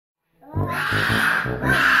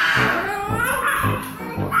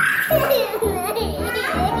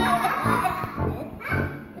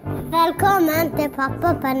Velkommen til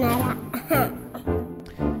Pappapanelet.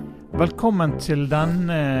 Velkommen til den,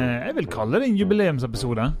 jeg vil kalle det en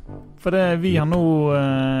jubileumsepisode. For vi har nå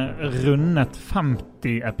rundet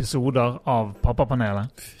 50 episoder av Pappapanelet.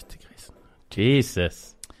 Jesus.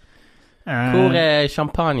 Hvor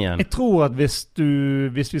champagnen? Jeg tror at hvis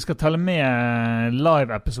vi skal telle med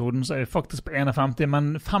live-episoden, så vi faktisk på 51,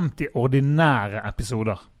 men 50 ordinære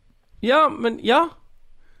episoder. Ja, men ja.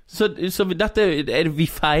 Så dette vi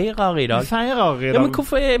feirer i dag. Vi feirer i dag. Ja, men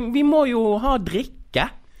hvorfor vi må jo ha drikke.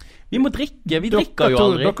 Vi må drikke, vi drikker jo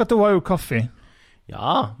aldri. Dere to har jo kaffe.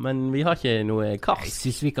 Ja, men vi har ikke noe kaffe.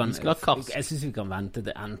 Jeg synes vi kan vente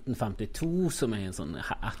til enten 52, som en sånn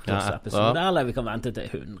ettårsepisode, eller vi kan vente til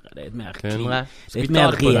 100. Det mer clean. Det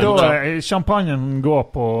mer rent. Champagnen går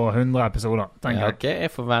på 100 episoder, tenker jeg. Ok,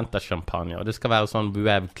 jeg forventer champagne, og det skal være sånn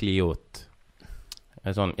Veuve Clicquot.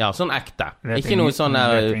 Sånn, ja, sånn ekte. Ikke noe sånn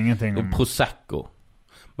Prosecco.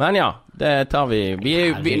 Men ja, det tar vi.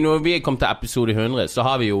 Når vi kom til episode 100, så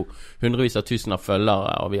har vi jo hundrevis av tusen av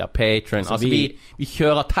følgere, og vi har Patreon. Altså, vi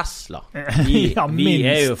kjører Tesla. Vi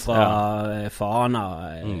jo fra Fana,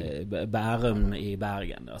 Bærum i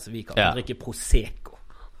Bergen. Altså, vi kan ikke drikke Prosecco.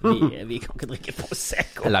 Vi kan ikke drikke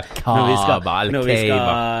Prosecco. Eller Cava, eller Cava. Når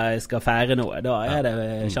vi skal feire noe, da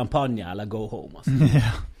det champagne eller go home. Altså.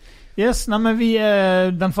 Yes, men vi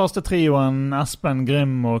den første trioen, Espen,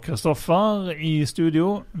 Grim og Kristoffer i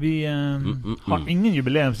studio. Vi har ingen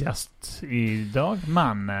jubileumsgjest i dag,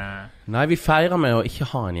 men... Nei, vi feirer med å ikke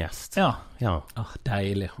ha en gjest. Ja.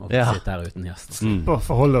 Deilig å sitte her uten gjest. På å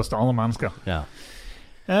forholde oss til andre mennesker. Ja.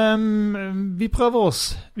 Vi prøver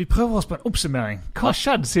oss på en oppsummering. Hva har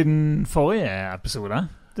skjedd siden forrige episode?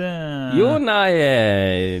 Jo, nei,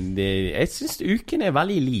 jeg synes uken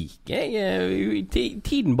veldig lik.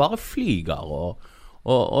 Tiden bare flyger,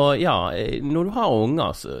 og ja, når du har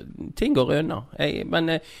unger, så ting går unna. Men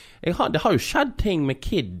det har jo skjedd ting med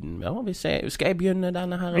kidden. Ja, skal jeg begynne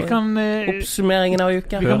denne her oppsummeringen av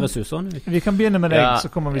uken? Vi kan begynne med deg, så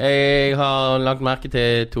kommer vi. Jeg har lagt merke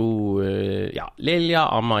til 2, Lilja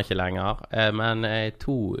ammer ikke lenger, men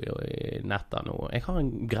 2 netter nå. Jeg har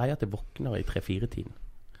en greie at jeg våkner i 3-4-tiden.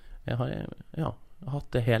 Jeg har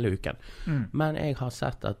hatt det hele uken. Men jeg har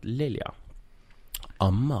sett at Lilja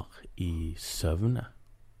ammer i søvne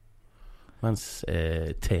mens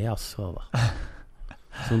Thea sover.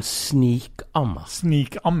 Sånn snikamming.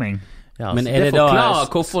 Snikamming. Ja, men det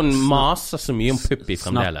forklarer hvorfor hun maser så mye om Puppi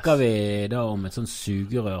fremdeles. Snakker vi da om et sånn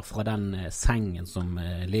sugerør fra den sengen som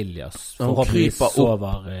Lilja forhåpentligvis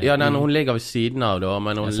sover Ja, hun ligger ved siden av da,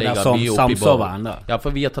 men hun ligger mye oppi båren. Ja,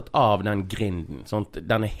 for vi har tatt av den grinden, sånn at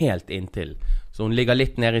den helt inntil. Så hun ligger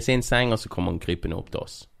litt nede i sin seng, og så kommer hun krypende opp til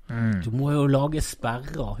oss. Du må jo lage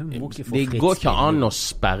sperrer. Hun må ikke få fritt. Det går ikke an å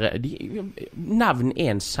sperre. Nevn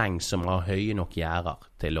en seng som har høye nok gjerder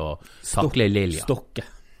til å takle Lilja.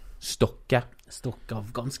 Stokke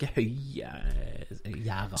av ganske høye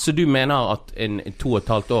gjerder. Så du mener at en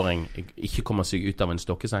 2,5-åring ikke kommer seg ut av en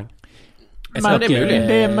stokkeseng? Det er mulig.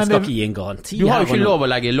 Jeg skal ikke gi en garanti. Du har jo ikke lov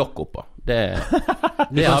å legge lokk oppå. Det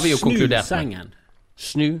har vi jo konkludert med. Snu sengen.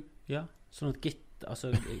 Snu? Ja, sånn at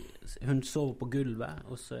altså, hun sover på gulvet,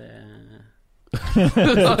 og så så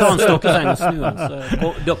tar han stokkeseng og snur han, så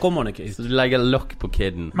da kommer han ikke ut. Så du legger lokk på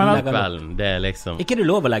kidden kvelden, det liksom ikke det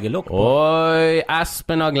lov å legge lokk på. Oi,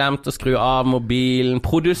 Espen har glemt å skru av mobilen.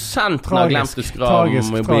 Produsenten har glemt å skru av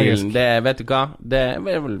mobilen. Det, vet du hva? Det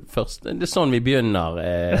vel først. Det sånn vi begynner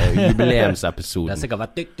jubileumsepisode. Det har sikkert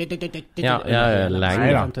vært Ja, lenge.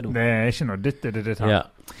 Neida, det ikke noe dytt her.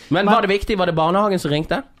 Men var det viktig? Var det barnehagen som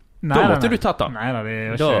ringte? Da måtte du tatt den. Nei, det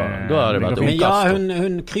er da har det vært omkast. Men ja,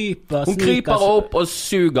 hun kryper. Hun kryper opp og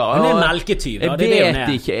suger. Hun melketyv. Jeg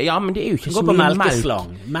vet ikke. Ja, men det er jo ikke så mye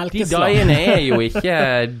melk. De daiene jo ikke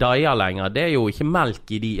daier lenger. Det er jo ikke melk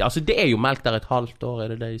i de. Altså, det er jo melk der et halvt år,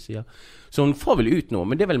 er det de sier. Så hun får vel ut noe,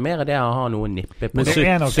 men det er vel mer det å ha noe nippe på.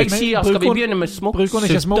 Jeg sier, skal vi begynne med smokk?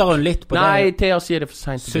 Sutter hun litt på det? Nei, Thea sier det for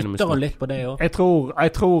sent å begynne med smokk. Sutter hun litt på det også? Jeg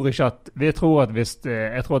tror ikke at jeg tror at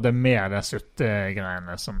det er mer det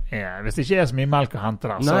suttegreiene som hvis det ikke er så mye melk å hente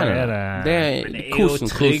der, så er det men det er jo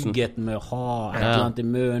tryggheten med å ha et eller annet i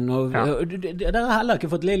munnen, og dere har heller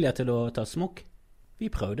ikke fått Lilja til å ta smokk. Vi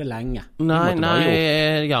prøvde lenge.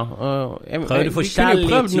 Ja. Prøvde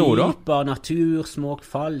forskjellige typer, natursmokk,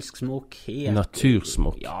 falsk smokk,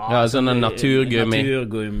 natursmokk? Ja, sånn en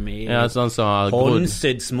naturgummi. Ja, sånn som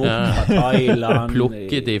håndsydd smokk fra Thailand.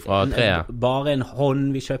 Plukket ifra treet. Bare en hånd,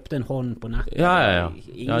 vi kjøpte en hånd på nettet. Ja.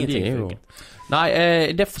 Ingenting funket. Nei,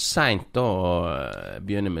 det for sent da å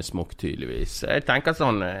begynne med smokk tydeligvis. Jeg tenker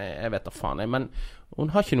sånn, jeg vet da faen, men hun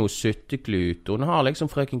har ikke noe sytteklut. Hun har liksom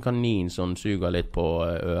frøken kanin som suger litt på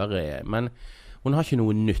øret, men hun har ikke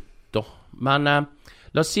noe nytt da. Men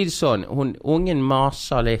la oss si det sånn, ungen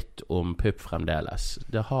maser litt om pupp fremdeles.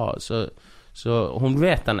 Så hun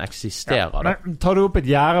vet den eksisterer. Ja, men tar du opp et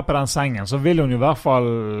gjerde på den sengen, så vil hun i hvert fall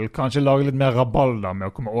kanskje lage litt mer rabalder med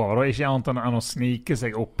å komme over. Da. Ikke annet enn å snike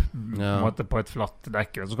seg opp på et flatt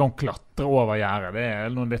dekke. Så kan hun klatre over gjerdet. Det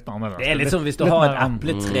er noe litt annerledes. Det er litt som hvis du har et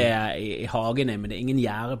epletre i hagen, men det er ingen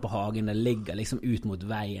gjerde på hagen. Det ligger liksom ut mot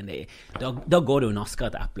veien. Da går det jo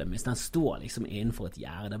nasker et eple. Hvis den står liksom innenfor et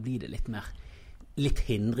gjerde, da blir det litt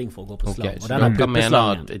hindring for å gå på slang. Og så dere mener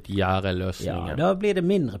at et gjerde er løsningen? Ja, da blir det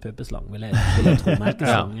mindre puppeslang, vil jeg tro.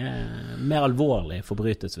 Melkeslang er mer alvorlig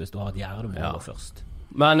forbrytelse hvis du har et gjerde du må gå først.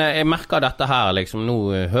 Men jeg merker dette her, liksom, nå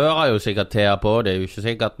hører jo sikkert Thea på, det er jo ikke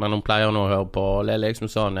sikkert, men hun pleier nå å høre på, det er liksom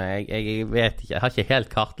sånn, jeg vet ikke, jeg har ikke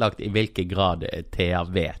helt kartlagt i hvilken grad Thea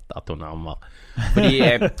vet at hun ammer. Fordi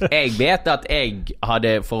jeg vet at jeg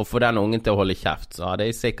hadde, for å få den ungen til å holde kjeft, så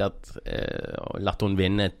hadde jeg sikkert latt hun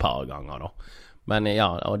vinne et par ganger da. Men ja,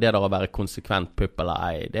 og det der å være konsekvent pupp eller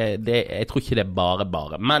ei, jeg tror ikke det er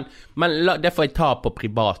bare. Men det får jeg ta på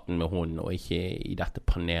privaten med hun, og ikke i dette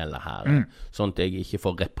panelet her. Sånn at jeg ikke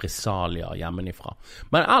får represalier hjemmefra.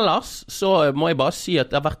 Men ellers så må jeg bare si at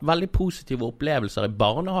det har vært veldig positive opplevelser i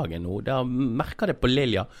barnehagen nå. Jeg merker det på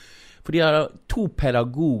Lilja. For de har 2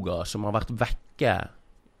 pedagoger som har vært vekke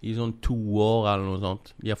i sånn 2 år eller noe sånt.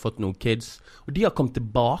 De har fått noen kids, og de har kommet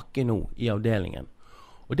tilbake nå i avdelingen.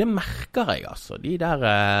 Og det merker jeg altså. De der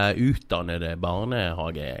utdannede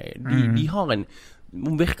barnehage, de har hun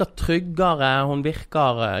virker tryggere,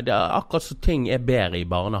 det er akkurat så ting er bedre i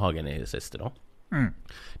barnehagen i det siste da.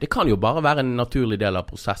 Det kan jo bare være en naturlig del av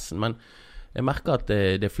prosessen, men jeg merker at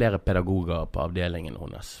det er flere pedagoger på avdelingen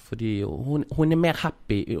hennes. Fordi hun er mer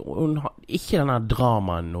happy, hun har ikke denne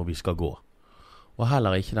dramaen når vi skal gå, og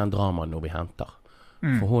heller ikke den dramaen når vi henter.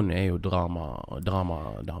 For hun er jo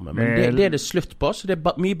dramadame. Men det er det slutt på, så det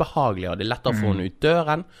er mye behageligere. Det er lettere å få henne ut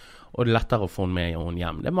døren, og det er lettere å få henne med henne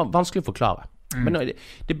hjem. Det er vanskelig å forklare. Men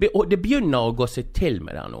det begynner å gå seg til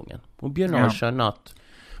med den ungen. Hun begynner å skjønne at...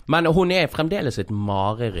 Men hun er fremdeles et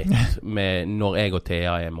mareritt med når jeg og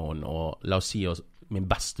Thea er med henne, og la oss si oss, min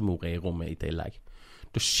bestemor er i rommet i tillegg.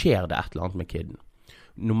 Da skjer det et eller annet med kidden.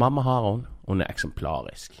 Når mamma har hun er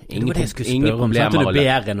eksemplarisk. Ingen problemer. Satt du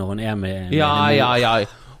bedre når hun er med... Ja.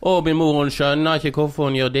 Og min mor, hun skjønner ikke hvorfor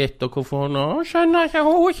hun gjør ditt, og hvorfor hun skjønner ikke,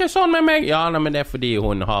 hun er ikke sånn med meg. Ja, men det er fordi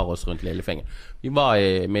hun har oss rundt lillefingeren. Vi var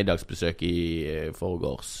i middagsbesøk i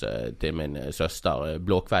forgårs til min søster,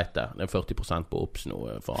 blåkveite. Det er 40% på opps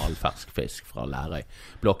nå for all fersk fisk fra Lærøy.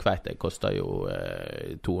 Blåkveite koster jo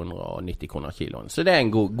 290 kroner kiloen, så det er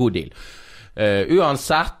en god deal.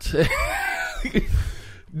 Uansett...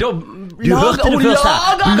 Hun lager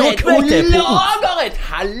et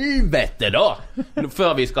helvete da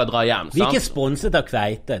før vi skal dra hjem, sant? Vi er ikke sponset av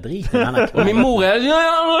kveite, drit i denne kveite. Og min mor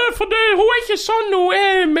for hun er ikke sånn hun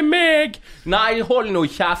er med meg. Nei, hold nå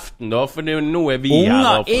kjeften da, for nå er vi her.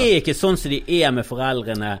 Unger er ikke sånn som de er med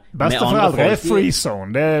foreldrene. Besteforeldre er free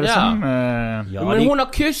zone. Det er sånn men hun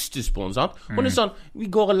har kystespon, sant? Hun er sånn, vi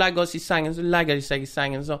går og legger oss i sengen, så legger de seg i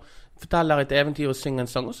sengen, så forteller et eventyr og synger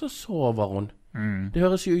en sang, og så sover hun. Det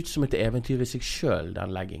høres jo ut som et eventyr i seg selv,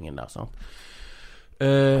 den leggingen der, sant?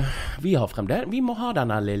 Vi må ha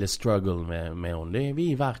denne lille struggle med henne.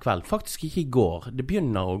 Vi hver kveld, faktisk ikke i går. Det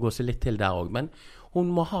begynner å gå seg litt til der også, men hun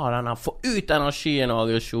må ha denne, få ut energien og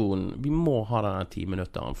aggresjonen. Vi må ha denne 10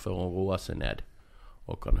 minutter før hun roer seg ned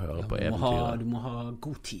og kan høre på eventyret. Du må ha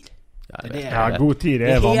god tid. God tid, det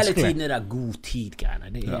er vanskelig. Hele tiden er det god tid-greiene.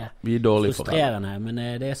 Det er frustrerende, men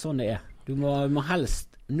det er sånn det er. Du må helst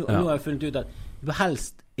Nå har jeg funnet ut at du vil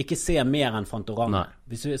helst ikke se mer enn Fantorangen.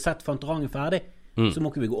 Hvis vi har sett Fantorangen ferdig, så må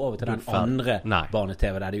ikke vi gå over til den andre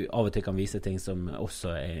barne-TV der de av og til kan vise ting som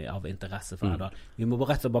også er av interesse for deg. Vi må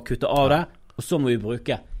rett og slett bare kutte av det, og så må vi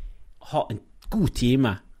ha en god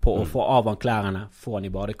time på å få av han klærne, få han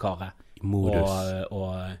i badekaret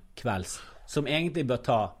og kvelds, som egentlig bør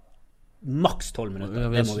ta maks 12 minutter.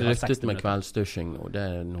 Vi har sluttet med kveldsdusjing nå. Det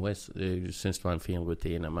er noe jeg synes var en fin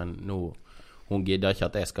rutine, men nå hun gidder ikke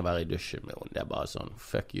at jeg skal være i dusjen med henne. Det er bare sånn,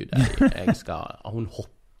 fuck you daddy. Hun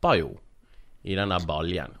hopper jo I den der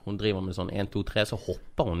baljen. Hun driver med sånn 1, 2, 3, så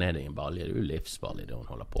hopper hun ned I en balje. Det jo livsfarlig det hun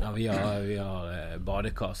holder på. Ja, vi har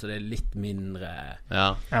badekar, så det litt mindre...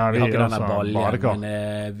 Ja, vi har ikke den der baljen. Badekar.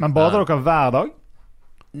 Men bader dere hver dag?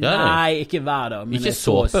 Nei, ikke hver dag. Men ikke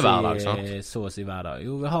såpe hver dag, sant? Så å si hver dag.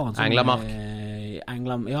 Jo, vi har en sånn...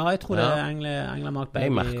 Englemark. Ja, jeg tror det Englemark.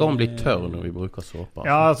 Jeg merker hun blir tørr når vi bruker såpe.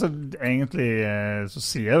 Ja, altså, egentlig så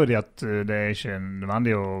sier jo de at det ikke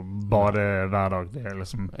nødvendig å bade hver dag. Det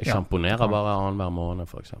liksom... Jeg sjamponerer bare hver måned,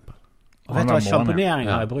 for eksempel. Og vet du hva, sjamponering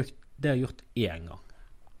har jeg brukt? Det har jeg gjort 1 gang.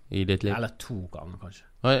 I ditt liv? Eller 2 ganger, kanskje.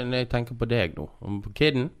 Jeg tenker på deg nå. På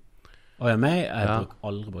kidden? Og jeg har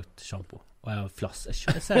aldri brukt shampoo. Og jeg har flass. Jeg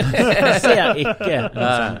ser ikke jeg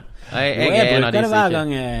bruker det hver gang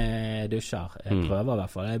jeg dusjer. Jeg prøver I hvert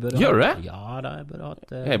fall. Gjør du det? Ja da, jeg burde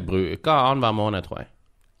hatt Jeg bruker hver måned, tror jeg.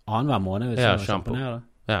 Hver måned hvis jeg sjamponerer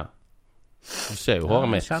det? Ja. Du ser jo håret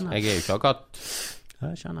mitt. Jeg jo ikke akkurat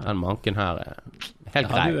den manken her helt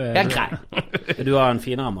grei. Helt grei. Du har en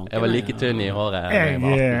finere manken. Jeg var like tynn I håret.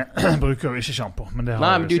 Jeg bruker jo ikke shampoo. Men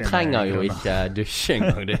du trenger jo ikke dusje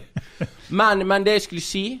engang. Men det jeg skulle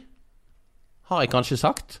si har jeg kanskje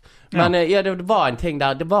sagt. Men det var en ting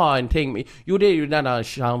der. Det var en ting. Jo, det jo den der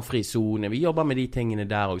skjermfri zone. Vi jobber med de tingene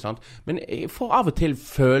der også, sant? Men jeg får av og til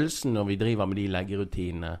følelsen når vi driver med de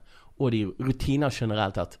leggerutinene, og de rutiner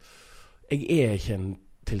generelt, at jeg ikke en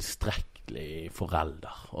tilstrekkelig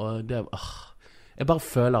forelder. Og det... Jeg bare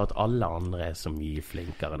føler at alle andre så mye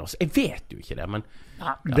flinkere enn oss. Jeg vet jo ikke det, men...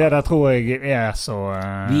 Det der tror jeg så...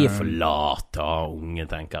 Vi for late og unge,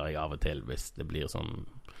 tenker jeg av og til, hvis det blir sånn...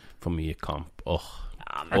 for mye kamp.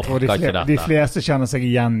 Jeg tror de fleste kjenner seg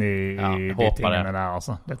igjen I de tingene der,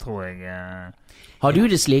 altså. Det tror jeg... Har du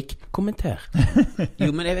det slik? Kommenter.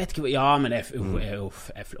 Jo, men jeg vet ikke... Ja, men jeg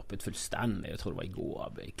floppet fullstendig. Jeg tror det var I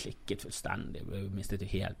går. Jeg klikket fullstendig. Jeg mistet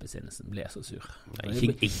jo helt besinnelsen. Ble så sur.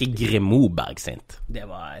 Ikke Grimoberg sint. Det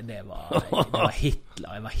var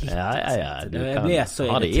Hitler. Jeg var Hitler. Jeg ble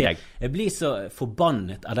så irritert. Jeg blir så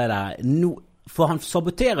forbannet av det der... For han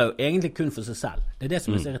saboterer jo egentlig kun for seg selv. Det det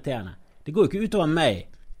som så irriterende. Det går jo ikke utover meg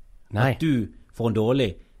at du får en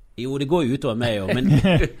dårlig... Jo, det går jo utover meg jo, men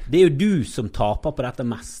det jo du som taper på dette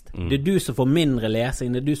mest. Det du som får mindre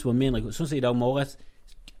lesing, det du som får mindre... Sånn som I dag morges,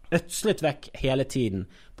 ødslet vekk hele tiden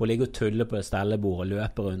på å ligge og tulle på stellebordet,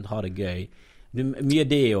 løpe rundt, ha det gøy. Mye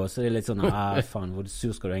det også, så det litt sånn, faen, hvor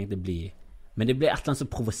sur skal du egentlig bli? Men det blir et eller annet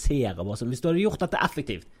som provoserer. Bare sånn. Hvis du hadde gjort dette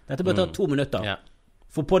effektivt, dette bør ta 2 minutter.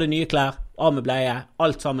 Få på deg nye klær, av med bleie,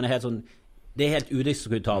 alt sammen helt sånn, det helt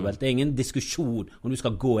udiskutabelt. Det ingen diskusjon om du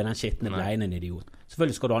skal gå I den skittende bleien, en idiot.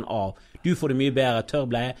 Selvfølgelig skal du ha den av. Du får det mye bedre, tørr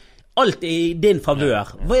bleie. Alt I din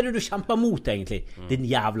favør. Hva det du kjemper mot egentlig? Din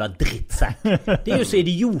jævla drittsekk. Det jo så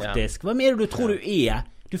idiotisk. Hva mer du tror du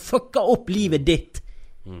Du fucker opp livet ditt.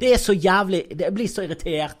 Det så jævlig, det blir så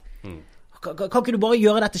irritert. Kan ikke du bare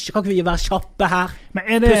gjøre dette? Kan ikke vi være kjappe her?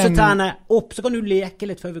 Pusse tennene opp, så kan du leke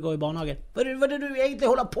litt før vi går I barnehagen. Hva det du egentlig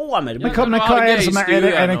holder på med? Men hva det som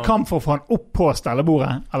det en kamp for å få han opp på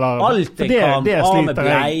stellebordet? Alt en kamp, av med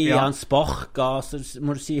bleie, han sparker, så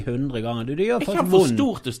må du si 100 ganger. Det gjør faktisk vondt. Hvor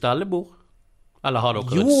stort du stellebord? Eller har dere et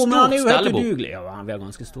stort stellebord? Jo, men han jo helt udugelig. Ja, vi har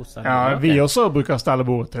ganske stort stellebord. Ja, vi også bruker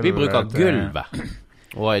stellebord til... Vi bruker gulvet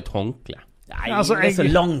og et håndkle. Nei, altså, det så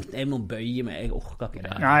langt. Jeg må bøye meg. Jeg orker ikke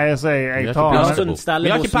det. Nei, altså, jeg tar...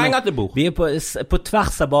 Vi har ikke penger til bord. Vi på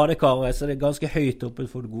tvers av badekaret, så det ganske høyt oppe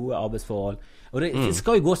for gode arbeidsforhold. Og det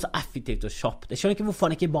skal jo gå så effektivt og kjapt. Jeg skjønner ikke hvorfor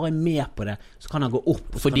han ikke bare med på det. Så kan han gå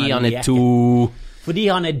opp. Fordi han to... Fordi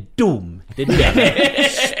han dum. Det det.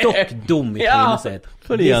 Stokk dum I trynet sitt.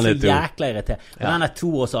 Fordi han så jækla irritert. Og han 2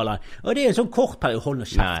 års alder. Og det en sånn kort periode. Hold nå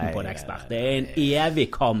kjeften på det, ekspert. Det en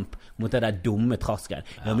evig kamp mot det der dumme trasken.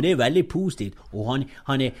 Ja, men det veldig positivt. Og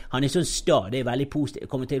han sånn sta. Det veldig positivt.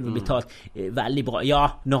 Kommer til å bli talt veldig bra. Ja,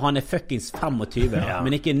 når han fuckings 25.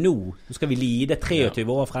 Men ikke nå. Nå skal vi lide 23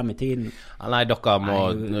 år frem I tiden. Nei, dere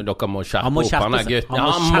må skjerpe opp. Han gutt.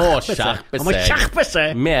 Han må skjerpe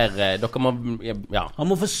seg. Mer, dere må... Ja. Han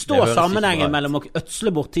må forstå sammenhengen mellom å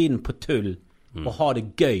ødsle bort tiden på tull og ha det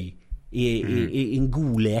gøy I en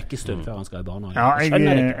god lekestund før han skal I barnehagen. Ja,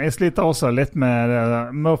 jeg sliter også litt med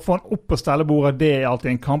å få han opp på stellebordet. Det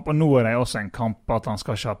alltid en kamp, og nå det også en kamp at han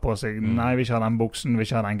skal ikke ha på seg nei, vi ikke har den buksen, vi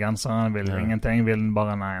ikke har den genseren, vil ingenting, vil den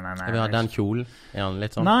bare nei. Skal vi ha den kjolen? Han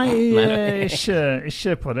litt sånn? Nei,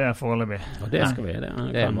 ikke på det foreløpig. Og det skal vi,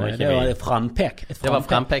 det var frempek. Det var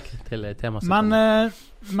frempek til temaet.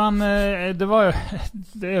 Men det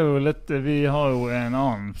jo litt, vi har jo en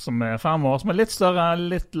annen som 5 år, som litt større,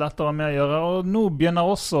 litt lettere med å gjøre, og nå begynner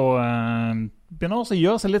også å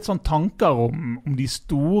gjøre seg litt sånn tanker om de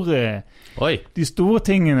store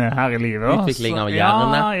tingene her I livet. Utvikling av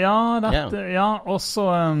hjerne. Ja, og så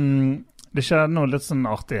Det skjedde noe litt sånn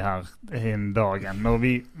artig her en dagen. Når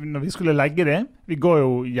vi skulle legge det, vi går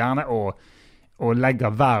jo gjerne og legger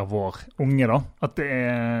hver vår unge da. At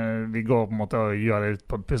vi går på en måte og gjør det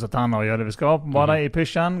på pusse tenner og gjør det vi skal. Bare i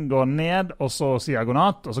pysjen, går ned, og så sier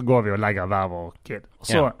godnatt, og så går vi og legger hver vår kid. Og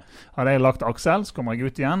så hadde jeg lagt Aksel, så kommer jeg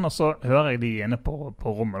ut igjen, og så hører jeg de inne på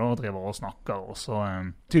rommet da, og driver og snakker. Og så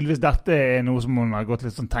tydeligvis dette noe som hun har gått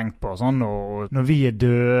litt sånn tenkt på, sånn, og når vi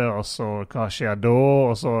døde, og så hva skjer da?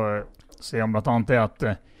 Og så sier hun blant annet det at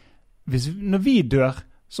når vi dør,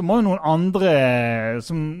 så må jo noen andre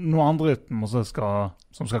som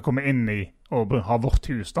skal komme inn i og ha vårt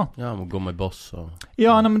hus da. Ja, må gå med boss og...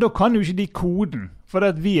 Ja, men da kan jo ikke de koden. For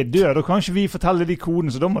at vi døde, da kan ikke vi fortelle de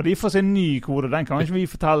koden, så da må de få seg en ny kode. Den kan ikke vi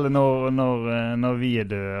fortelle når vi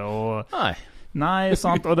døde. Og... Nei,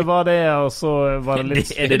 sant, og det var det, og så var det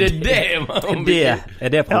litt... Er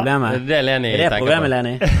det problemet? Det Leni er det problemet,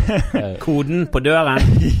 Leni? Koden på døren?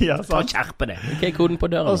 Ja, sant. Ta skjerpe det. Hva er koden på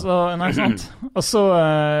døren? Og så, nei, sant. Og så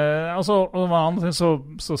andre ting,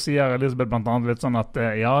 så sier Elisabeth blant annet litt sånn at,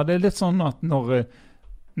 ja, det er litt sånn at når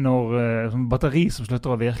batteri som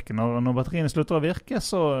slutter å virke, når batteriene slutter å virke,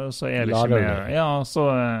 så er det ikke mer. Ja, så...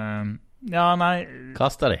 Ja, nei...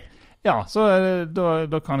 Kaster de? Ja, så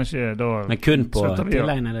da kan ikke da men kun på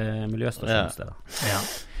tilegnede miljøstasjonssteder. Ja.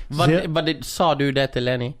 Sa du det til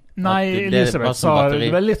Leni? Nei, Elisabeth sa det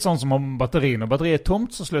var litt sånn som om batteri. Når batteriet er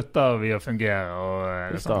tomt, så slutter vi å fungere.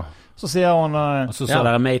 Og, liksom. Så sier hun... og så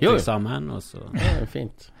dere Matrix sammen, og så... Ja,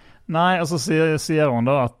 fint. Nei, og så sier hun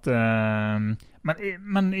da at...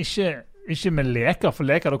 men ikke med leker, for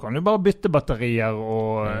leker da kan du bare bytte batterier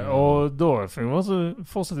og da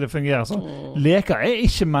fortsetter det å fungere sånn. Leker er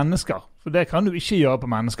ikke mennesker, for det kan du ikke gjøre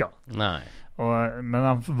på mennesker. Nei. Men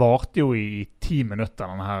den varte jo i 10 minutter,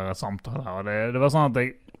 denne her samtalen her, og det var sånn at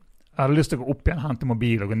jeg hadde lyst til å gå opp igjen, hente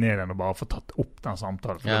mobil og gå ned igjen og bare få tatt opp den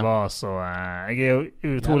samtalen, for det var så... jeg er jo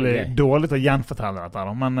utrolig dårlig til å gjenfortelle dette,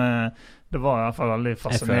 men det var i hvert fall veldig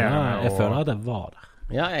fascinerende. Jeg føler at jeg var der.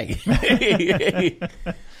 Ja, jeg...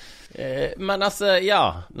 men altså,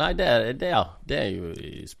 ja. Nei, det er jo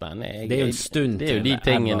spennende. Det er jo en stund til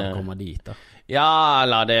Edvard kommer dit da. Ja,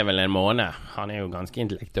 eller det er vel en måned. Han er jo ganske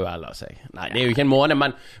intellektuell av seg. Nei, det er jo ikke en måned,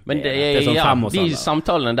 men det er sånn de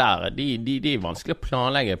samtalene der, de er vanskelig å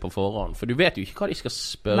planlegge på forhånd, for du vet jo ikke hva de skal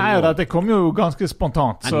spørre. Nei, det kom jo ganske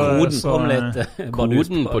spontant. Koden kom litt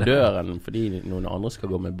koden på døren, fordi noen andre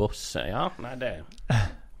skal gå med boss. Ja, nei, det...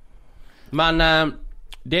 Men...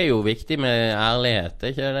 det er jo viktig med ærlighet,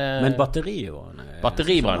 ikke det? Men batteri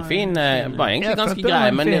var en fin, var egentlig ganske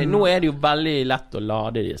grei, men nå er det jo veldig lett å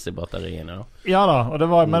lade disse batteriene da. Ja da, men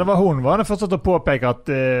det var hun var det første til å påpeke at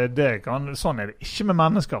sånn er det ikke med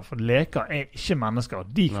mennesker, for leker er ikke mennesker.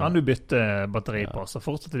 De kan du bytte batteri på, så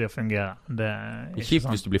fortsetter de å fungere. Det er kjipt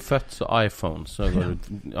hvis du blir født som iPhone, så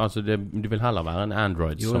altså du vil heller være en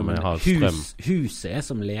Android som har strøm. Huset er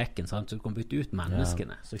som leken, sant? Så du kan bytte ut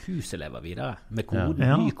menneskene, så huset lever videre med koden.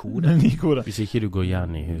 Ny kode. Hvis ikke du går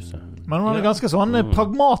igjen i huset. Men det var en ganske sånn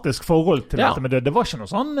pragmatisk forhold til dette med død. Det var ikke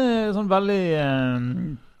noe sånn veldig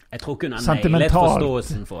jeg tror ikke hun har nailet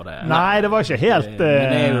forståelsen for det. Nei, det var ikke helt...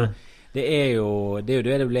 Det er jo det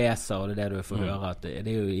du leser, og det er det du får høre, at det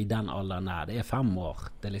er jo i den alderen der, det er 5 år.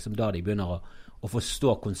 Det er liksom da de begynner å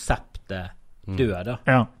forstå konseptet død da.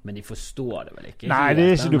 Ja. Men de forstår det vel ikke. Nei, det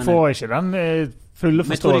er ikke, du får ikke den fulle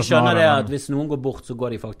forståelsen. Men jeg tror de skjønner det at hvis noen går bort, så går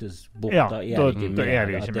de faktisk bort. Ja, da er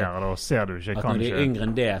de ikke mer, da ser du ikke. At når de er yngre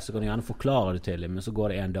enn det, så kan de gjerne forklare det til dem, men så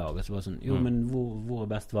går det en dag, og så bare sånn, jo, men hvor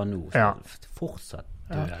er best var nå? Så fortsatt.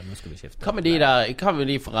 Nå skal vi skifte. Hva med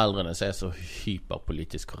de foreldrene som er så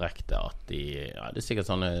hyperpolitisk korrekte at det er sikkert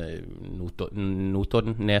sånne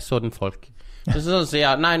Nesodden-folk så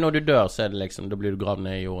sier nei, når du dør så er det liksom, da blir du gravd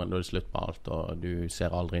ned i jorden, da er det slutt på alt, og du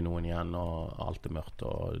ser aldri noen igjen, og alt er mørkt,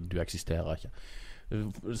 og du eksisterer ikke.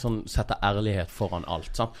 Sånn setter ærlighet foran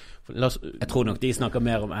alt, sant? Jeg tror nok de snakker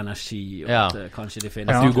mer om energi, og at kanskje de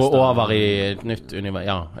finnes... At du går over i et nytt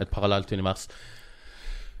univers, et parallelt univers.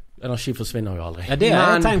 Energi forsvinner jo aldri. Ja, det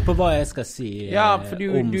har jeg tenkt på hva jeg skal si om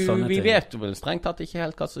sånne ting. Vi vet jo vel strengt tatt ikke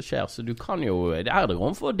helt hva som skjer, så du kan jo, det er det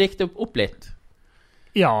rom for å dikte opp litt.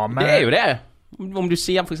 Ja, men... Det er jo det. Om du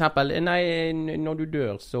sier for eksempel, nei, når du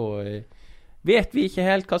dør så vet vi ikke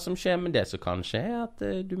helt hva som skjer, men det som kan skje er at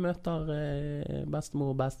du møter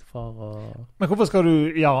bestemor og bestefar og... Men hvorfor skal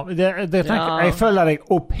du... Ja, jeg følger deg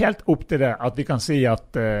helt opp til det, at vi kan si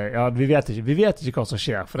at vi vet ikke hva som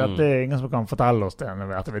skjer, for det er ingen som kan fortelle oss det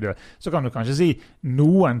etter vi dør. Så kan du kanskje si,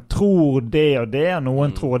 noen tror det og det, og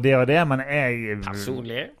noen tror det og det, men jeg...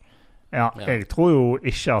 Personlig? Ja, jeg tror jo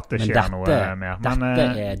ikke at det skjer noe mer. Men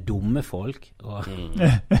dette er dumme folk.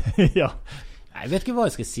 Ja. Jeg vet ikke hva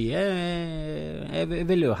jeg skal si. Jeg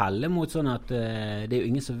vil jo helle mot sånn at det er jo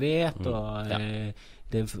ingen som vet, og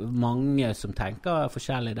det er mange som tenker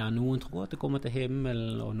forskjellig der. Noen tror at det kommer til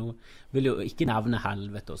himmelen, og noen vil jo ikke nevne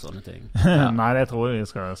helvete og sånne ting. Nei, det tror jeg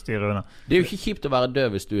vi skal styre under. Det er jo ikke kjipt å være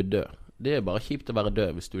død hvis du er død. Det er bare kjipt å være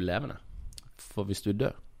død hvis du er levende. For hvis du er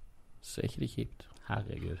død, så er ikke det kjipt.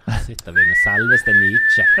 Herregud, her sitter vi med selveste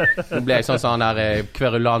Nietzsche. Nå ble jeg sånn der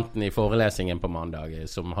kverulanten i forelesningen på mandag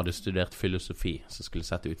som hadde studert filosofi, som skulle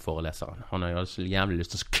sette ut foreleseren. Han har jo så jævlig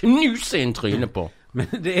lyst til å knuse inn trynet på. Men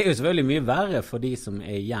det er jo selvfølgelig mye verre for de som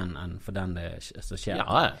er igjen enn for den det som skjer.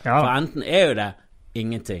 Ja. For enten er jo det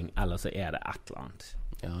ingenting, eller så er det et eller annet.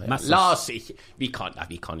 La oss ikke vi kan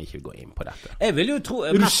ikke gå inn på dette. Jeg vil jo tro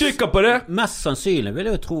Er du sikker på det? Mest sannsynlig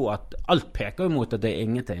vil jeg jo tro at alt peker jo mot at det er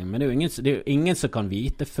ingenting. Men det er jo ingen som kan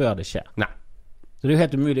vite før det skjer. Nei. Så det er jo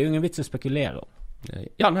helt umulig. Det er jo ingen vits å spekulere om.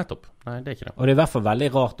 Ja, nettopp. Nei, det er ikke det. Og det er i hvert fall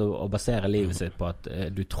veldig rart å basere livet sitt på at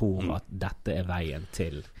du tror at dette er veien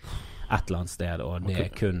til et eller annet sted, og det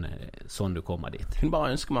er kun sånn du kommer dit. Hun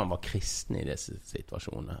bare ønsker man var kristen i disse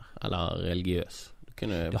situasjonene, eller religiøs.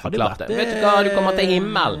 Det hadde vært det. Vet du hva, du kommer til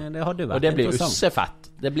himmel. Og det blir ussefett.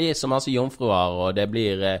 Det blir så masse jomfruer, og det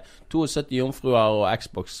blir 72 jomfruer og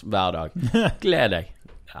Xbox hver dag. Gled deg.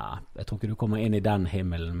 Ja, jeg tror ikke du kommer inn i den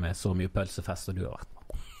himmelen med så mye pølsefest som du har vært.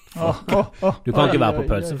 Du kan ikke være på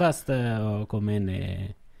pølsefest og komme inn i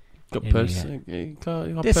pølse?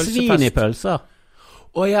 Det er svin i pølser.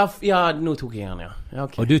 Nå tok jeg den,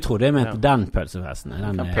 okay. Og du trodde jeg mente den pølsefesten?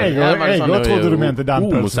 Jeg trodde du mente den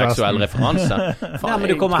pølsefesten. Homoseksuell referanse. Nei,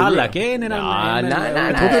 men du kommer heller ikke inn i den. Nei,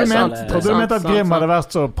 jeg trodde du mente at Grim hadde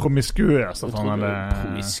vært så promiskuøs.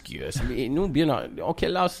 Promiskuøs? Nå begynner... Ok,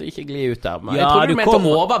 la oss ikke gli ut der. Men jeg trodde du mente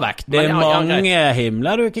overvekt. Det er mange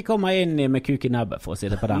himler du ikke kommer inn i med kuk i nebbet, for å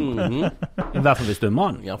si det på den. I hvert fall hvis du er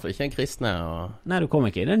mann. Ja, for ikke en kristne. Nei, du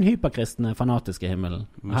kommer ikke i den hyperkristne, fanatiske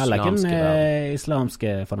himmelen. Heller ikke den islamske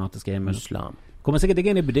fanatiske himmel. Muslim. Kommer sikkert ikke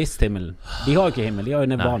inn i buddhist-himmelen. De har jo ikke himmel, de har jo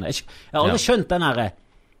nirvana. Jeg har aldri skjønt den her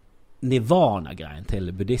nirvana-greien til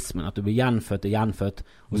buddhismen, at du blir gjenfødt,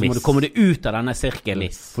 og så må du komme deg ut av denne sirkelen,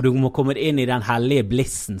 for du må komme deg inn i den hellige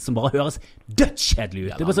blissen, som bare høres dødskjedelig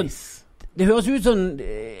ut. Det er bare sånn, det høres ut som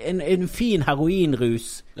en fin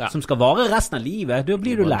heroinrus som skal vare resten av livet. Da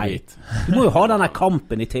blir du lei. Du må jo ha denne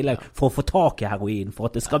kampen i tillegg for å få tak i heroin, for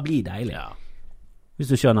at det skal bli deilig. Hvis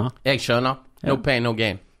du skjønner? Jeg skjønner. No pain, no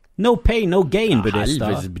gain. No pain, no gain, buddhister.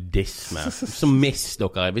 Helvetes buddhisme. Så mist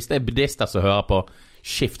dere. Hvis det er buddhister som hører på,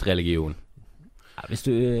 skift religion.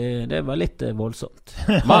 Det var litt voldsomt.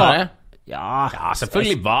 Var det? Ja,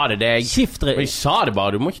 selvfølgelig var det. Jeg sa det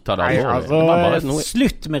bare, du må ikke ta det alvorlig.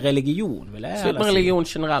 Slutt med religion, vil jeg. Slutt med religion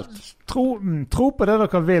generelt. Tro på det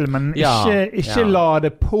dere vil, men ikke la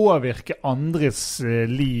det påvirke andres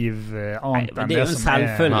liv annet enn det som er. Det er jo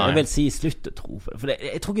selvfølgelig. Jeg vil si slutt å tro på det. For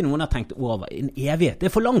jeg tror ikke noen har tenkt over en evighet. Det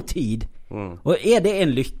er for lang tid. Og er det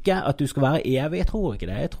en lykke at du skal være evig? Jeg tror ikke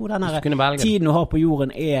det. Jeg tror denne tiden du har på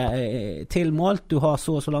jorden er tilmålt. Du har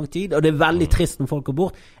så lang tid, og det er veldig trist når folk går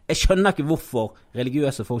bort. Jeg skjønner ikke hvorfor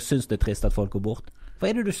religiøse folk synes det er trist at folk går bort. Hva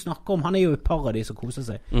er det du snakker om? Han er jo i paradis og koser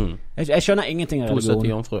seg. Jeg skjønner ingenting av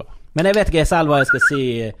religion. Men jeg vet ikke selv hva jeg skal si.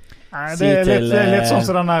 Det er litt sånn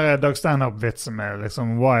som den der Doug Stanhope-vitsen med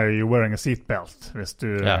liksom, why are you wearing a seatbelt? Hvis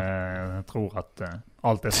du tror at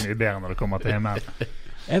alt er så mye bedre når det kommer til himmelen.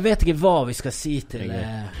 Jeg vet ikke hva vi skal si til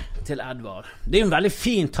Edvard. Det er jo en veldig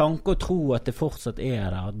fin tanke å tro at det fortsatt er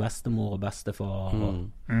der, at bestemor og bestefar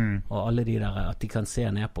og alle de der, at de kan se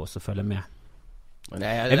ned på oss og følge med.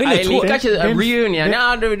 Jeg liker ikke reunion.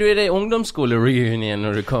 Du er det ungdomsskole-reunion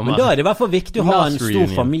når du kommer. Men da er det i hvert fall viktig å ha en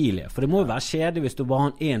stor familie. For det må jo være kjedelig hvis du bare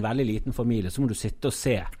har en veldig liten familie. Så må du sitte og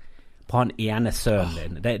se på han ene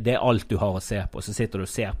sønnen din. Det er alt du har å se på. Så sitter du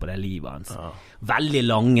og ser på det livet hans. Veldig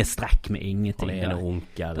lange strekk med ingenting.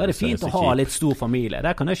 Da er det fint å ha litt stor familie.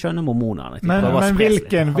 Der kan jeg skjønne mormonerne. Men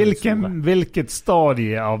hvilket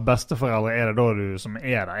stadie av besteforeldre er det da du som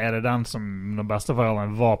er der? Er det den som når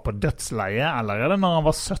besteforeldrene var på dødsleie, eller er det når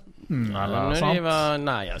han var 17? Eller,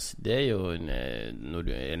 det er jo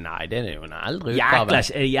det er jo en eldre utgave.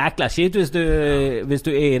 Jækla skitt hvis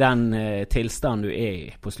du er i den tilstanden du er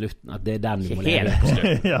i på slutten, at det er den du må leve på.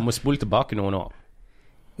 Du må spole tilbake noen år.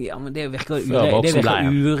 Ja, men det virker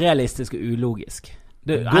urealistisk og ulogisk.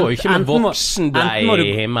 Du går jo ikke med voksen deg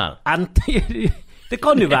i himmelen. Det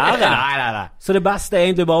kan jo være. Nei. Så det beste er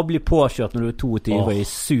egentlig bare å bli påkjørt når du er 22 og i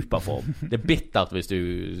superform. Det er bittert hvis du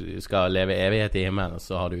skal leve evighet i himmelen,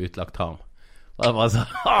 så har du utlagt tarm. Det er bare så,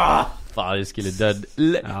 Faen, jeg skulle dødd.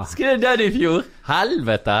 Skulle dødd I fjor.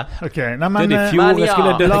 Helvete. Ok, nei, men dødd I fjor, jeg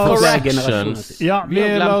skulle dødd I flere generasjoner. Ja,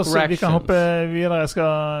 vi kan hoppe videre.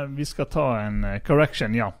 Vi skal ta en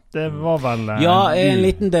correction, ja. Det var vel... Ja, en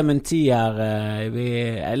liten dementi her.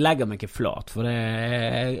 Jeg legger meg ikke flat, for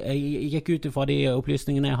jeg gikk ut fra de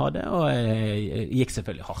opplysningene jeg hadde, og jeg gikk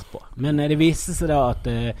selvfølgelig hardt på. Men det viste seg da at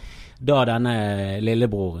da denne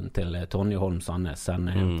lillebroren til Tonje Holm Sandnes,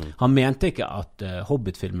 han mente ikke at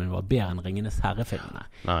Hobbit-filmen var bedre enn Ringenes herre-filmene.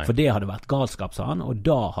 For det hadde vært galskap, sa han, og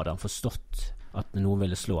da hadde han forstått at noen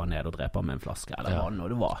ville slå han ned og drepe ham med en flaske, eller hva nå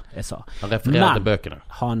det var, jeg sa. Han refererte til bøkene.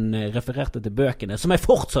 Han refererte til bøkene, som jeg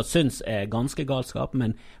fortsatt synes ganske galskap,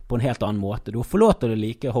 men på en helt annen måte. Du får lov til å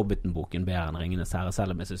like Hobbiten-boken bedre enn Ringenes herre,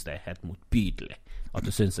 selv om jeg synes det helt motbydelig. At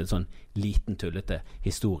du synes en sånn liten tullete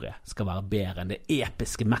historie skal være bedre enn det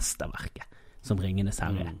episke mesterverket som Ringenes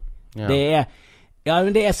herre.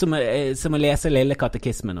 Det er som å lese lille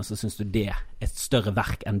katekismen, og så synes du det et større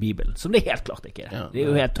verk enn Bibelen, som det helt klart ikke er. Det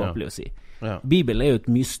er jo helt tåpelig å si. Bibelen er jo et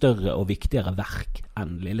mye større og viktigere verk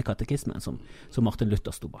enn lille katekismen som Martin Luther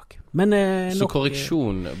stod bak. Men, så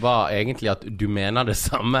korreksjon var egentlig at du mener det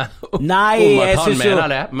samme Nei, om at han mener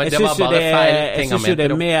det, men det var bare feil ting han mente. Jeg synes jo det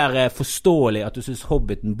er mer forståelig at du synes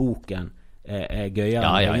Hobbiten-boken er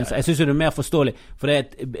gøyere. Jeg synes jo det er mer forståelig, for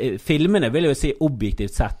filmene vil jeg jo si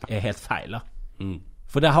objektivt sett er helt feil da.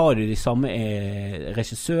 For der har du de samme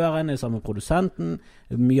regissørene, de samme produsenten,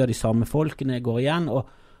 mye av de samme folkene går igjen,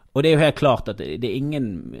 og det er jo helt klart at det er ingen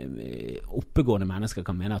oppegående mennesker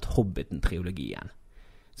kan mene at Hobbiten-trilogien,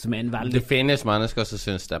 som en veldig... Det finnes mennesker som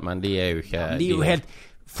synes det, men de er jo ikke... De er jo helt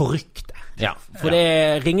forrykte. Ja. For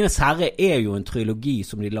Ringenes herre er jo en trilogi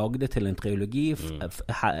som de lagde til en trilogi,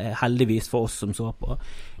 heldigvis for oss som så på.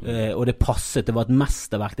 Og det passet, det var et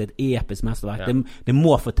mesterverk, det er et episk mesterverk. Det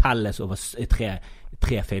må fortelles over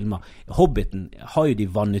tre filmer. Hobbiten har jo de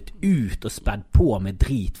vannet ut og spedd på med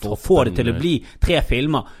drit for å få det til å bli 3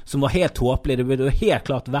 filmer som var helt tåpelige. Det ville jo helt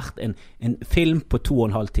klart vært en film på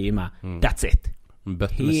 2,5 timer. That's it.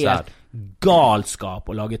 Helt galskap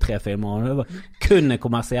å lage 3 filmer. Det var kun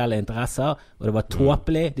kommersielle interesser, og det var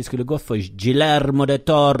tåpelig. De skulle gått for Guillermo del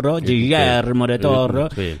Toro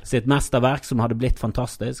sitt mesterverk som hadde blitt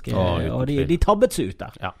fantastisk, og de tabbet seg ut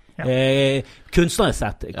der. Kunstnerisk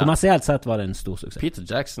sett, kommersielt sett var det en stor suksess. Peter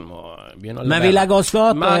Jackson må begynne å levere. Men vi legger oss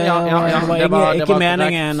flat, det var ikke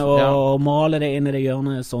meningen å male det inn i det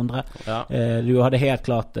hjørnet, Sondre. Du hadde helt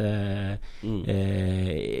klart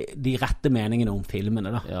de rette meningene om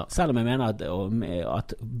filmene da. Selv om jeg mener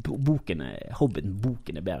at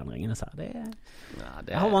Hobbiten-boken er bedre enn Ringenes herre.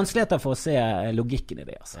 Jeg har vanskeligheter for å se logikken i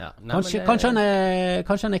det, altså.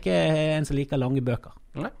 Kanskje han ikke er en som liker lange bøker.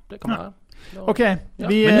 Nei, det kan være. Ok,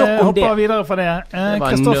 vi hopper videre fra det.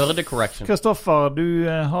 Kristoffer, du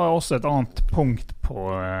har også et annet punkt på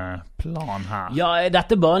plan her. Ja,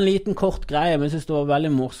 dette er bare en liten kort greie, men jeg synes det var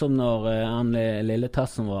veldig morsomt når han lille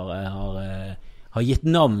tassen vår har gitt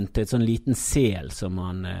navn til et sånn liten sel som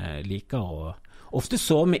han liker å ofte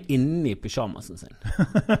sove inni pyjamasen sin.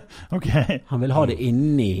 Okay. Han vil ha det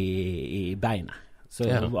inni i beinet. Så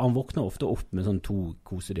han våkner ofte opp med sånn 2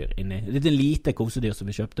 kosedyr inni. Det er et lite kosedyr som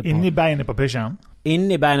vi kjøpte på. Inni beinet på pysjen?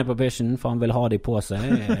 Inni beinet på pysjen, for han vil ha de på seg.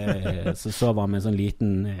 Så sover han med en sånn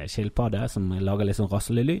liten skilpadde som lager litt sånn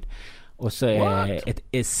rasselig lyd. Og så et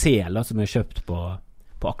sel som er kjøpt på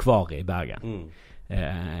akvariet i Bergen.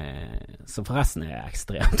 Så forresten er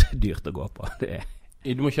ekstremt dyrt å gå på.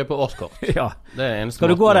 Du må kjøpe årskort. Ja. Skal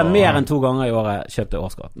du gå der mer enn 2 ganger i året, kjøpte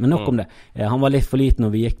årskort. Men nok om det. Han var litt for liten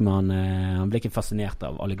når vi gikk med han. Han ble ikke fascinert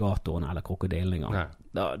av alligatoren eller krokodillen.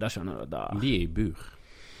 Da skjønner du. De er i bur.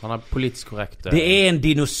 Han er politisk korrekt. Det er en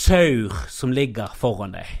dinosaur som ligger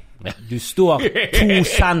foran deg. Du står 2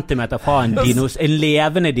 centimeter fra en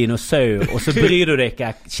levende dinosaur, og så bryr du deg ikke.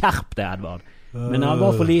 Skjerp deg, Edvard. Men han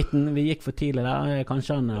var for liten. Vi gikk for tidlig der.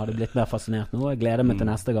 Kanskje han hadde blitt mer fascinert nå. Jeg gleder meg til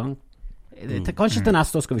neste gang. Kanskje til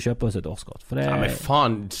neste år skal vi kjøpe oss et årskort, for men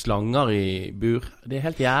faen, slanger i bur, det er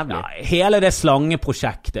helt jævlig. Hele det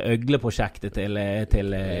slangeprosjektet, øgleprosjektet til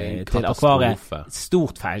akvariet,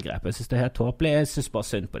 stort feilgrep. Jeg synes det er helt tåpelig. Jeg synes bare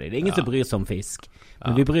synd på det. Det er ingen som bryr seg om fisk,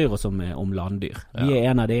 men vi bryr oss om landdyr. Vi er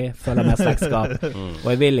en av de, følger med slektskap, og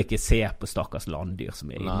jeg vil ikke se på stakkars landdyr som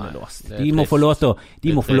er innelåst. De må få lov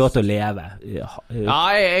til å leve.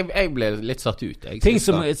 Jeg ble litt satt ut. Ting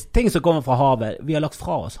som kommer fra havet, vi har lagt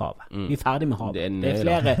fra oss havet. Vi er ferdig med havet. Det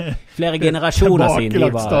er flere generasjoner siden de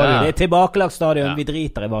var. Det er tilbakelagt stadion. Vi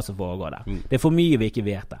driter i hva som foregår der. Det er for mye vi ikke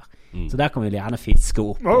vet der. Så der kan vi gjerne fiske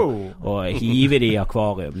opp og hive de i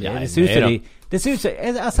akvarium. Det ser ut som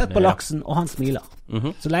jeg har sett på laksen, og han smiler.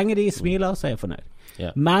 Så lenge de smiler, så er jeg fornøyd.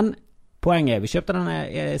 Men poenget er, vi kjøpte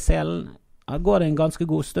denne selen. går det en ganske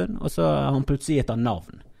god stund, og så har han plutselig gitt han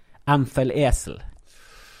navn. Emfel-esel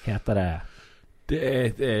heter det.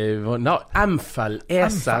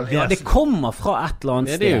 Emfel-esel? Ja, det kommer fra et eller annet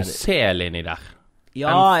sted. Det er jo sel inni der.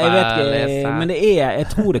 Ja, jeg vet ikke, men jeg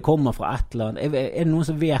tror det kommer fra et eller annet. Er det noen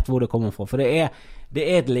som vet hvor det kommer fra? For det er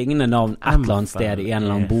et lignende navn et eller annet sted i en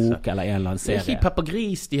eller annen bok eller en eller annen serie. Det er ikke Peppa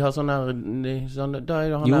Gris de har sånn der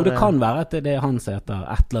jo, det kan være at det er han som heter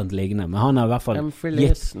et eller annet lignende, men han har i hvert fall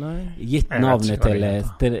gitt navnet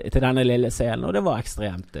til denne lille selen, og det var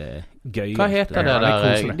ekstremt gøy. Hva heter det der?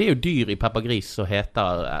 Det er jo dyr i Peppa Gris som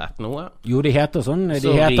heter noe. Jo, de heter sånn,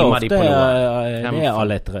 de heter ofte, det er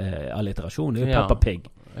alliterasjon, det er Peppa Pig.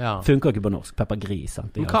 Funker ikke på norsk, Peppa Gris.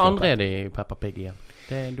 Men hva andre er det i Peppa Pig igjen?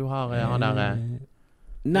 Du har han der...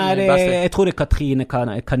 Nei, jeg tror det er Katrine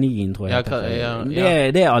Kanin, tror jeg.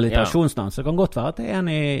 Det er alliterasjonsnavn, så det kan godt være at det er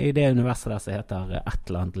en i det universet der som heter et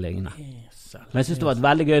eller annet lignende. Men jeg synes det var et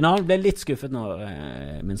veldig gøy navn. Ble litt skuffet når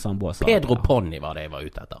min samboer sa Pedro Pony var det jeg var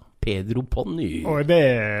ute etter. Pedro Pony. Det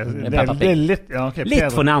er litt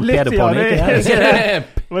litt fornærmt Pedro Pony.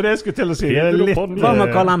 Det var det jeg skulle til å si. Hva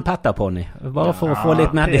man kaller en Petter Pony? Bare for å få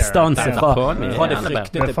litt mer distanse fra det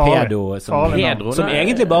fryktete pedo som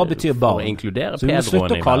egentlig bare betyr barn. Så vi må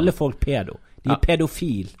slutte å kalle folk pedo. De er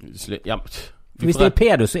pedofil. Hvis de er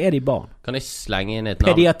pedo, så er de barn. Kan jeg slenge inn et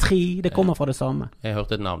navn? Pediatri, det kommer fra det samme. Jeg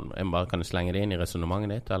hørte et navn. Kan du slenge det inn i resonemanget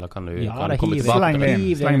ditt, eller kan du komme tilbake til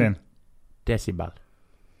det? Sleng det inn. Decibel.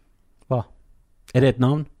 Hva? Er det et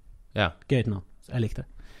navn? Ja. Gøy et navn. Jeg likte det.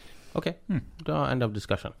 Ok, da end of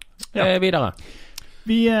discussion. Videre.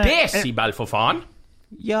 Decibel, for faen!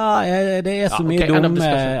 Ja, det er så mye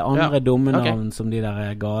andre dumme navn som de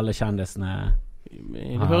der gale kjendisene.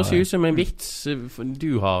 Det høres jo ut som en vits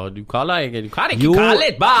du kan ikke kalle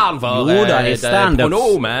et barn for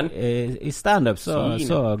pronomen. I stand-up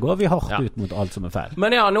så går vi hardt ut mot alt som er feil.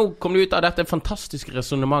 Men nå kom du ut av dette fantastiske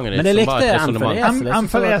resonemanget ditt. Men jeg likte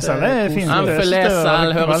Emfel-esel. Det er fint.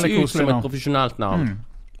 Emfel-esel høres ut som et profesjonelt navn.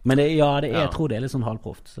 Men jeg tror det er litt sånn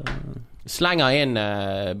halvproft. Slenger inn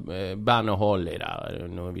Ben og Holly der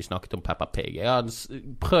når vi snakket om Peppa Pig. Jeg har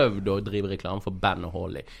prøvd å drive reklame for Ben og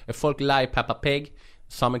Holly. Er folk lei Peppa Pig?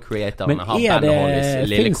 Samme creatorene har Ben og Hollys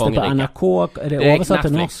lille kongerike. Men er det NRK? Er det oversatt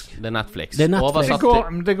til norsk? Det er Netflix.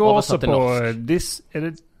 Det går også på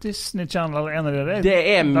Disney Channel eller en av de. Det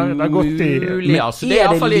er mulig, altså. Det er i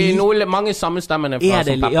hvert fall mange sammenstemmende fra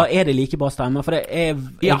som Peppa. Ja, er det like bra stemmer? For det er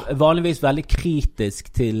vanligvis veldig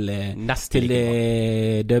kritisk til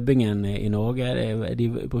dubbingen i Norge. De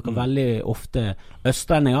bruker veldig ofte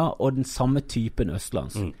østlendinger og den samme typen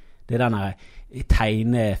østlandsk. Det er denne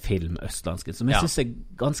tegnefilm-østlandske som jeg synes er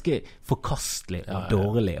ganske forkastelig og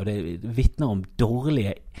dårlig, og det vitner om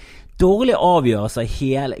dårlige avgjørelser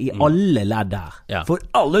i alle ledd der. For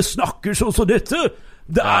alle snakker sånn som dette!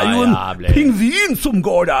 Det er jo en pingvin som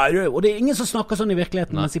går der! Og det er ingen som snakker sånn i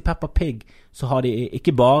virkeligheten, mens i Peppa Pig så har de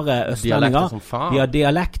ikke bare østlendinger. De har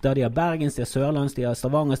dialekter, de har bergens, de har sørlands, de har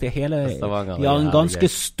stavangers, de har en ganske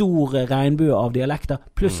stor regnbue av dialekter,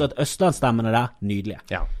 pluss at østlandsstemmene der,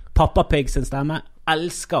 nydelige. Pappa Pig sin stemme,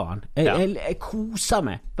 elsker han. Jeg koser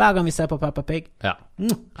meg hver gang vi ser på Peppa Pig.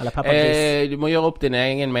 Eller Peppa Gris. Du må gjøre opp din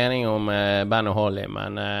egen mening om Ben og Holly,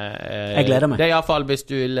 men jeg gleder meg. Det er i hvert fall hvis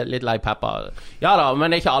du er litt lei Peppa. Ja da,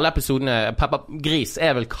 men det er ikke alle episodene. Peppa Gris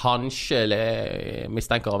er vel kanskje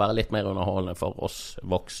mistenker å være litt mer underholdende for oss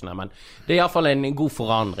voksne, men det er i hvert fall en god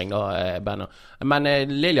forandring da, Ben. Men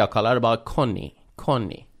Lilja kaller det bare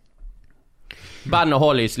Connie. Ben og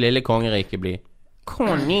Hollys lille kongerike blir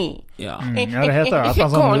Connie. Ja, det heter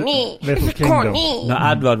Connie. Når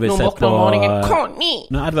Edvard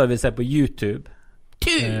vil se på YouTube,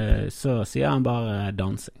 så sier han bare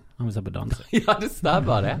dansing. Han vil se på dansing. Ja, det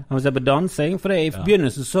stemmer det. Han vil se på dansing, for i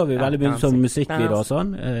begynnelsen så vi veldig mye sånn musikkvideoer og sånn,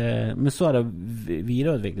 men så er det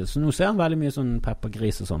videreutviklet. Så nå ser han veldig mye sånn Peppa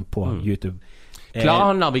Gris og sånn på YouTube.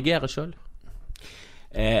 Klarer han navigere selv?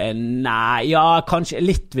 Nei, kanskje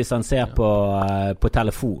litt hvis han ser på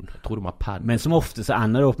telefon. Tror du må ha pad? Men som ofte så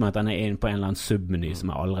ender det opp med at han er inne på en eller annen submeny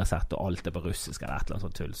som jeg aldri har sett, og alt er på russisk eller et eller annet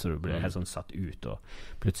sånt tull, så du blir helt sånn satt ut, og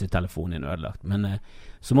plutselig telefonen er ødelagt. Men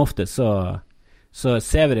som ofte så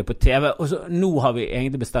ser vi det på TV, og så nå har vi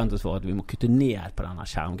egentlig bestemt oss for at vi må kutte ned på denne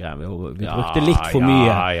skjermgreien. Vi brukte litt for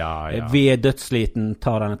mye. Vi er dødsliten,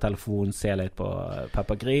 tar denne telefonen, ser litt på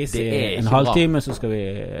Peppa Gris i en halvtime, så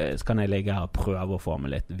kan jeg ligge her og prøve å få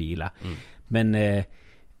med litt hvile. Men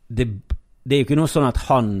det er jo ikke noe sånn at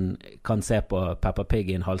han kan se på Peppa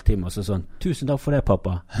Pig i en halvtime og så sånn, tusen takk for det,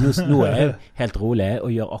 pappa. Nå er jeg helt rolig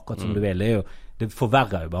og gjør akkurat som du vil. Det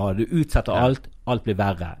forverrer jo bare. Du utsetter alt blir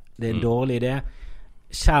verre. Det er en dårlig idé.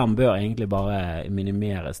 skjerm bør egentlig bare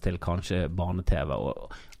minimeres til kanskje barne-TV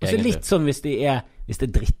og så litt sånn hvis det er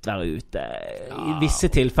drittvær ute i visse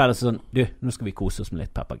tilfeller sånn, nå skal vi kose oss med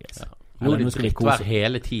litt peppergris Nå det drittvær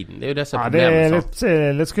hele tiden Det jo det som er problemet det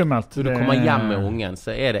er litt skummelt Når du kommer hjem med ungen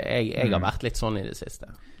så det jeg har vært litt sånn i det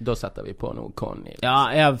siste Da setter vi på noe Conny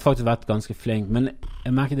Ja, jeg har faktisk vært ganske flink Men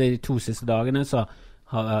jeg merker det de 2 siste dagene så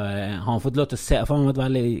har han fått lov til å se for han har vært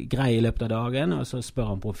veldig grei i løpet av dagen og så spør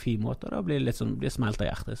han på en fin måte og da blir det litt sånn, blir smelt av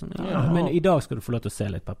hjertet sånn, men i dag skal du få lov til å se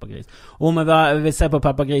litt peppergris og om jeg vil se på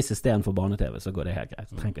peppergris i stedet for barne-TV så går det helt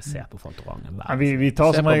greit, jeg trenger ikke se på Fantorangen vi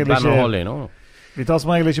tar som regel ikke Vi tar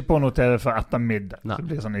som regel ikke på noe TV for etter middag. Så det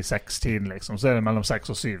blir sånn i 6-tiden liksom. Så det mellom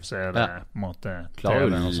 6 og 7 så det på en måte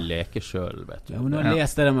Klarer du å leke selv, vet du. Ja, men nå har jeg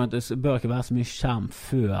lest det med at det bør ikke være så mye skjerm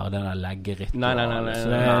før den der leggeritten.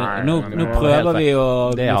 Nei. Nå prøver vi å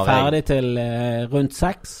bli ferdig til rundt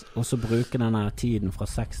 6, og så bruke denne tiden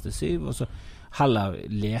fra 6 til 7, og så heller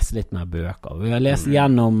lese litt mer bøker. Vi har lest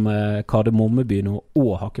gjennom Kardemommeby nå,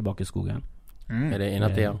 og Hakkebakkeskogen. Det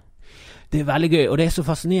innertida? Det veldig gøy, og det så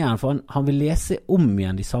fascinerende for han vil lese om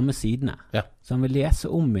igjen de samme sidene. Så han vil lese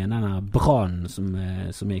om igjen denne brannen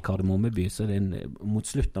som i Kardemommeby, så mot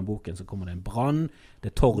slutten av boken så kommer det en brann,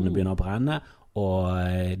 det tårnet begynner å brenne, og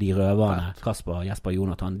de røverne, Kasper, Jesper,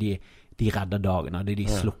 Jonathan, de redder dagen, og de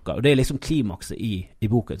slukker, og det liksom klimakset i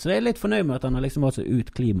boken. Så jeg litt fornøyd med at han har liksom valgt seg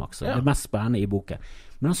ut klimakset, det mest spennende i boken.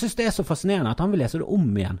 Men han synes det så fascinerende at han vil lese det om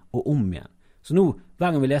igjen og om igjen. Så nå,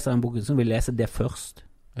 hver gang vi leser den boken, så vil vi lese det først.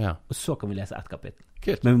 Og så kan vi lese ett kapittel.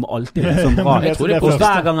 Men vi må alltid lese om brann. Og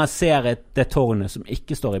hver gang jeg ser det tårnet som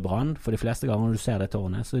ikke står i brann, for de fleste ganger når du ser det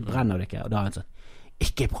tårnet, så brenner det ikke. Og da er han sånn,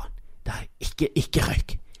 ikke brann. Det er ikke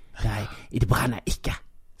røyk. Det brenner ikke.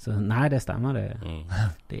 Så nei, det stemmer.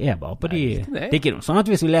 Det bare på de... Det er ikke noe sånn at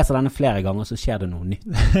hvis vi leser denne flere ganger, så skjer det noe nytt.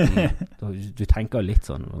 Du tenker litt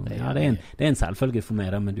sånn. Ja, det er en selvfølge for meg,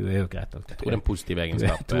 da, men du er jo greit. Jeg tror det er en positiv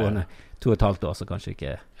egenskap. 2,5 år, så kanskje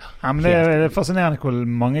ikke... Ja, men det er fascinerende hvor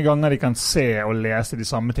mange ganger de kan se og lese de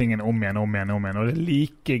samme tingene om igjen, og det er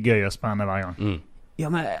like gøy og spennende hver gang. Ja,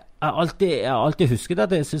 men jeg har alltid husket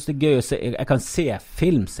at jeg synes det er gøy å se, jeg kan se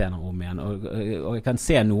filmscener om igjen, og jeg kan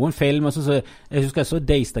se noen filmer, jeg husker jeg så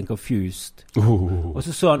Dazed and Confused, og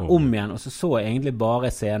så han om igjen, og så jeg egentlig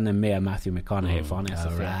bare scenene med Matthew McConaughey, for han er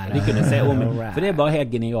så fet. De kunne se om igjen, for det er bare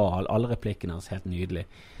helt genial, alle replikkene er helt nydelig.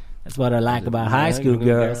 That's what I like about high school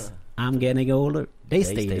girls. I'm getting older. They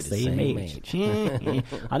stay the same age.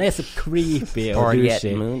 Han er så creepy og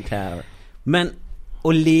douchey. Men å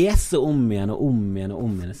lese om igjen og om igjen og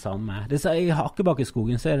om igjen det samme. I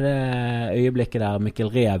Hakkebakkeskogen så er det øyeblikket der Mikkel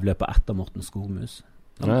Rev løper etter Morten Skogmus.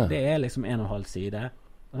 Det er liksom 1,5 side.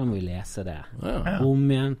 Og da må vi lese det om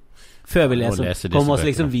igjen. Før vi kommer oss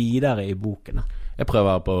liksom videre i boken. Jeg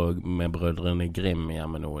prøver med brødrene Grimm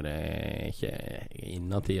hjemme nå. Det er ikke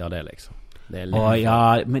innertid av det liksom.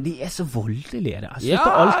 Men de er så voldelige det.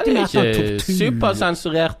 Alltid med sånn tortur.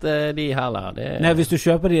 Supersensurerte de heller Nei, hvis du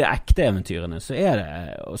kjøper de ekte eventyrene så er det,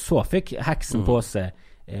 og så fikk heksen på seg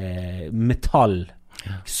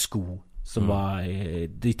metallsko som var,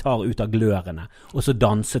 de tar ut av glørene og så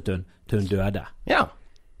danset hun til hun døde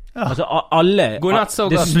altså alle godnatt så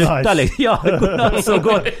det godt slutter litt godnatt så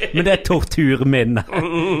godt men det er torturminne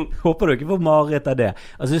håper du ikke får mareritt av det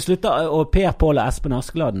altså det slutter og Per, Pål og Espen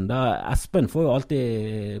Askeladden da Espen får jo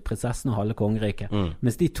alltid prinsessen og halve kongeriket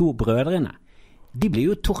mens de 2 brødrene de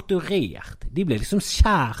blir jo torturert de blir liksom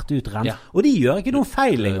skjært ut og de gjør ikke noe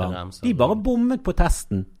feil engang de bare bommet på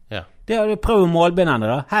testen det har du prøvd å målbinde henne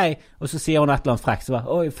da hei, og så sier hun et eller annet frekk så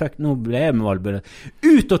bare, oi fuck, nå ble jeg målbindet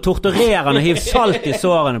ut og torturere han og hive salt i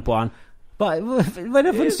sårene på han hva er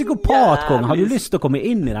det for en psykopatkong har du lyst til å komme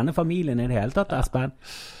inn i denne familien i det hele tatt Espen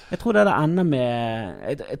jeg tror det ender med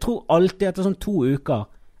jeg tror alltid etter sånn 2 uker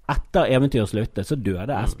etter eventyret sluttet så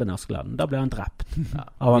døde Espen Askeladden da ble han drept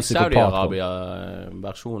av en psykopatkong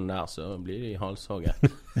Saudi-Arabia-versjonen der så blir de halshogget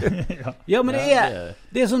ja, men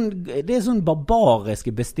det er sånn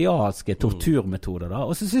barbariske, bestialske torturmetoder da,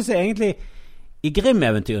 og så synes jeg egentlig i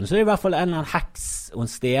Grimm-eventyren så er det i hvert fall en eller annen heks og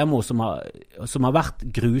en stemor som har vært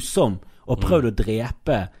grusom og prøvd å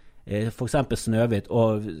drepe for eksempel Snøhvit og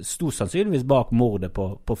sto sannsynligvis bak mordet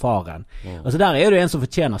på faren altså der er det en som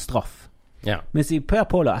fortjener straff mens i Per,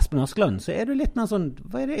 Pål og Espen Askeladden så er det litt mer sånn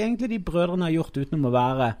hva er det egentlig de brødrene har gjort utenom å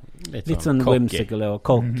være litt sånn whimsical og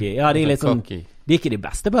cocky de er litt sånn de er ikke de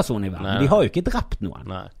beste personene i verden men de har jo ikke drept noen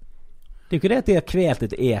det er jo ikke det at de har kvelt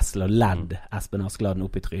et esel og ledd Espen Askeladden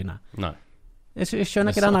opp i trynet jeg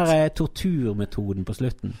skjønner ikke den der torturmetoden på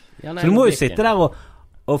slutten så du må jo sitte der og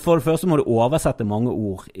for det første må du oversette mange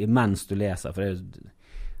ord mens du leser for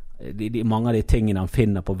mange av de tingene han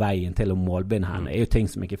finner på veien til å målbinde henne, jo ting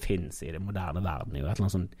som ikke finnes i det moderne verden. Det jo et eller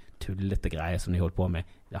annet sånn tullete greie som de holdt på med.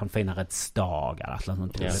 Han finner et stag eller et eller annet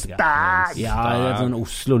sånn tullete greie. Ja, et sånn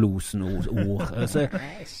Oslo-losen-ord.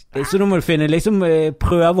 Så nå må du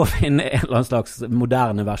prøve å finne en eller annen slags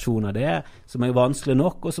moderne versjon av det, som vanskelig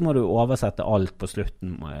nok, og så må du oversette alt på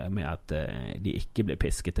slutten med at de ikke blir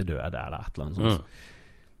pisket til døde eller et eller annet sånt.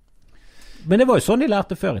 Men det var jo sånn de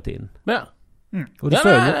lærte før i tiden. Ja. Og du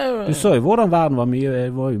så jo hvordan verden var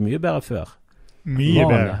mye bedre før. Mye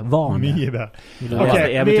bedre.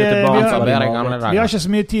 Okay, vi har ikke så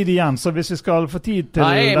mye tid igjen, så hvis vi skal få tid til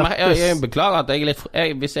jeg beklager at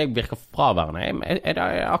hvis jeg virker fraværende, det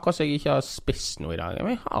akkurat som jeg ikke har spist noe i dag.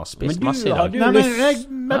 Jeg har spist masse i dag. Jeg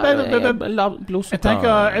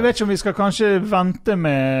tenker, jeg vet ikke om vi skal kanskje vente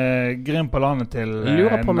med Grim på landet til jeg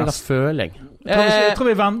lurer på om jeg har føling. Jeg tror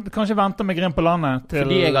vi kanskje venter med Grim på landet til,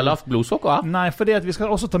 fordi jeg har lavt blodsukker? Nei, fordi at vi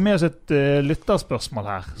skal også ta med oss et lytterspørsmål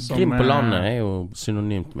her Grim på landet jo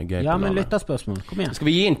synonymt med gøy på landet. Ja, men lytterspørsmål, kom igjen. Skal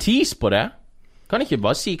vi gi en tease på det? Kan ikke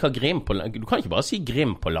bare si hva Grim på landet. Du kan ikke bare si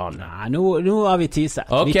Grim på landet. Nei, nå har vi teaset.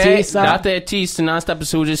 Ok, dette tease til neste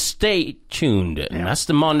episode. Stay tuned.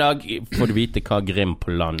 Neste mandag får du vite hva Grim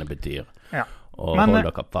på landet betyr. Ja. Og hold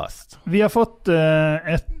dere fast. Vi har fått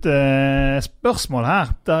et spørsmål her.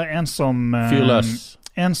 Det en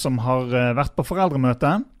som har vært på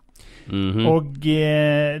foreldremøte, og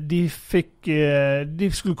de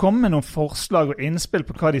skulle komme med noen forslag og innspill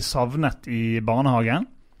på hva de savnet i barnehagen.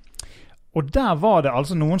 Og der var det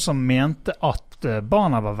altså noen som mente at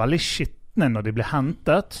barna var veldig skitne når de ble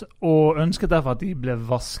hentet, og ønsket derfor at de ble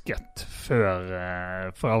vasket før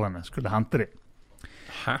foreldrene skulle hente dem.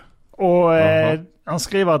 Hæ? Og han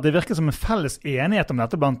skriver at det virker som en felles enighet om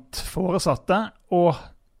dette blant foresatte, og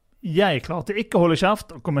jeg klarte ikke å holde kjeft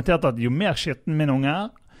og kommenterte at jo mer skitten min unge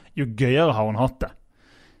jo gøyere har hun hatt det.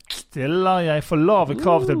 Stiller jeg for lave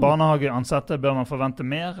krav til barnehageansatte, bør man forvente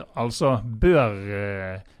mer? Altså, bør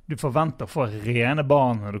du forvente å få rene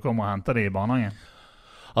barn når du kommer og henter dem i barnehagen?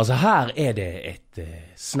 Altså, her det et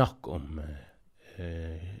snakk om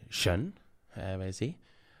skjønn, vil jeg si.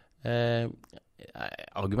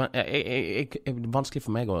 Vanskelig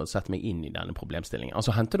for meg å sette meg inn i denne problemstillingen.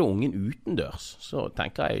 Altså, henter du ungen utendørs, så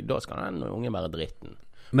tenker jeg, da skal den ungen være dritten.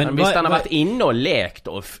 Men hvis den har vært inne og lekt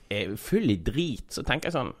og full i drit, så tenker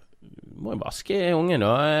jeg sånn, må jeg vaske ungen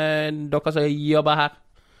da, dere som jobber her.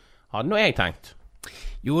 Hadde nå jeg tenkt.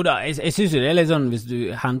 Jo da, jeg synes jo det litt sånn, hvis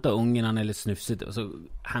du henter ungen, han litt snufsete, og så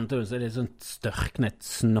henter du, så det sånn størknet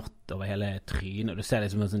snott over hele trynet, og du ser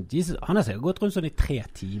liksom sånn, Jesus, han har sikkert gått rundt sånn i 3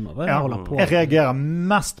 timer. Hva holder på? Jeg reagerer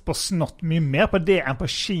mest på snott, mye mer på det enn på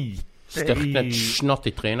skit. Størknet snott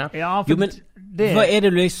i trynet? Ja, jo, men hva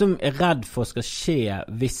det du liksom redd for skal skje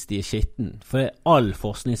hvis de skitten? For all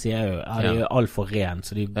forskning sier jo, de jo alt for ren,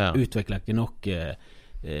 så de utvikler ikke nok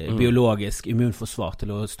biologisk immunforsvar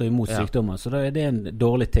til å stå imot sykdommer, så da det en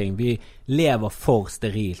dårlig ting. Vi lever for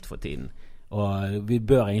sterilt for tiden, og vi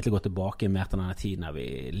bør egentlig gå tilbake mer til denne tiden der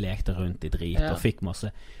vi lekte rundt i drit og fikk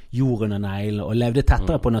masse jord under neglen og levde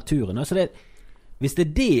tettere på naturen. Så hvis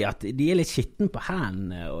det det at de litt skitten på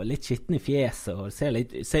hendene og litt skitten i fjeset og ser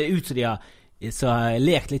ut som de har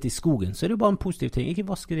lekt litt i skogen, så det jo bare en positiv ting. Ikke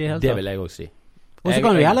vaske de helt. Det vil jeg også si. Og så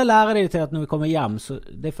kan vi heller lære det til at når vi kommer hjem, så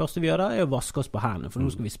det første vi gjør da å vaske oss på hendene, for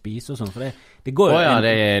nå skal vi spise og sånn, for det går jo...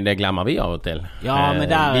 det glemmer vi av og til. Ja, men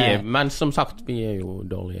men som sagt, vi jo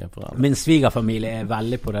dårlige foreldre. Min svigerfamilie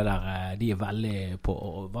veldig på det der, de veldig på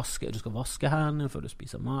å vaske, du skal vaske hendene før du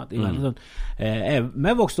spiser mat. De veldig sånn,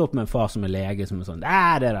 vi vokste opp med en far som lege, som sånn,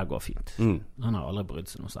 det der går fint. Han har aldri brydd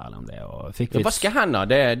seg noe særlig om det. Og vaske hendene,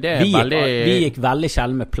 det veldig... Vi gikk veldig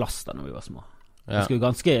sjelden med plaster når vi var små. Det skulle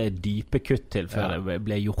ganske dype kutt til før det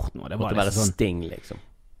ble gjort noe. Det var være sånn, sting, liksom.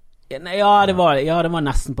 Ja, det var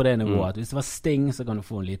nesten på det nivået. At hvis det var sting, så kan du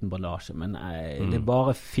få en liten bandasje. Men det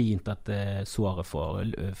bare fint at såret får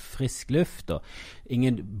frisk luft, og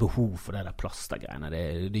ingen behov for det der plastergreiene.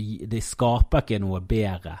 Det skaper ikke noe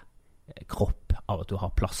bedre kropp av at du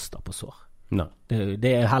har plaster på sår. No.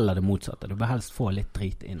 Det heller det motsatte. Du bør helst få litt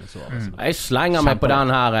drit inn i såret. Jeg slenger meg på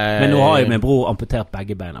den her Men nå har jo min bror amputert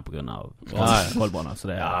begge beina på grunn av koldbåndet,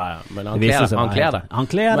 så men han kler det. Han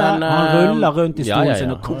kler det. Han ruller rundt i stolen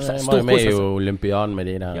sin og koser. Han var jo med i Olympiaden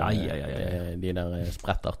med de der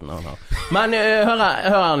sprettartene han har. Men hør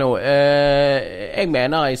her nå. Jeg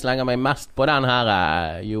mener jeg slenger meg mest på den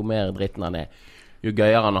her jo mer dritten han jo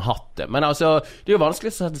gøyere han har hatt det. Men altså, det jo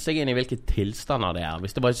vanskelig å sette seg inn i hvilke tilstander det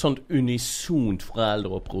hvis det var et sånt unisont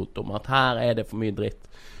foreldreopprop om at her det for mye dritt.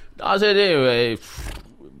 Altså, det jo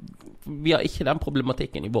vi har ikke den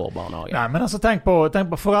problematikken I vår barnehage. Nei, men altså tenk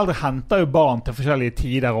på foreldre henter jo barn til forskjellige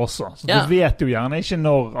tider også. Så du vet jo gjerne ikke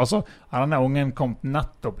når, altså har denne ungen kommet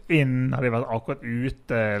nettopp inn, har de vært akkurat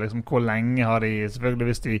ute, liksom hvor lenge har de, selvfølgelig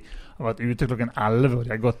hvis de har vært ute klokken 11 og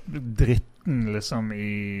de har gått dritten liksom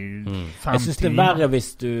I 5 Jeg synes det verre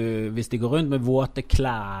hvis de går rundt med våte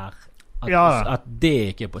klær, at det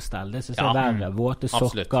ikke på stell. Det synes jeg verre. Våte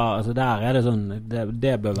sokker, altså der det sånn,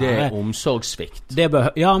 det bør være... Det omsorgssvikt.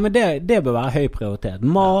 Men det bør være høy prioritet.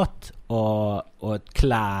 Mat og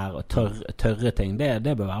klær og tørre ting, det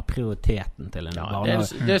bør være prioriteten til en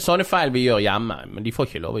barnehage. Det sånne feil vi gjør hjemme, men de får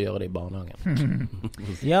ikke lov å gjøre det I barnehagen.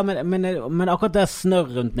 men akkurat det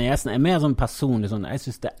snørr rundt nesen mer sånn personlig, sånn, jeg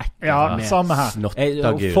synes det ekkelt. Ja, samme her.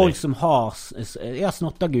 Snottaguri. Folk som har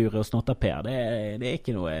snottaguri og snotterper, det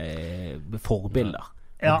ikke noe forbilder.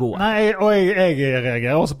 Nei, og jeg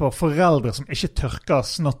reagerer også på foreldre som ikke tørker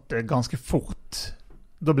snott ganske fort.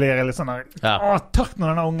 Da blir jeg litt sånn her, tørk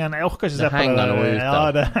med denne ungen, jeg orker ikke se på det. Det henger noe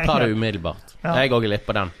ute. Ta det umiddelbart. Jeg går litt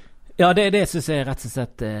på den. Ja, det synes jeg rett og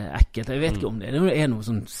slett ekkelt. Jeg vet ikke om det noe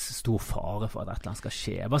sånn stor fare for at et eller annet skal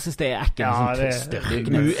skje. Jeg bare synes det ekkelt. Det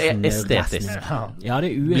størkende. Uestetisk. Ja, det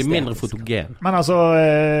uestetisk. Blir mindre fotogen. Men altså,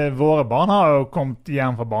 våre barn har jo kommet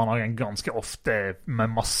hjem fra barnehagen ganske ofte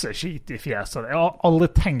med masse skit I fjeset. Jeg har aldri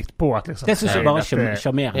tenkt på at liksom... Det synes jeg bare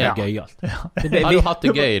charmerende og gøyalt. Har du hatt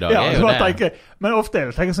det gøy I dag? Ja, men ofte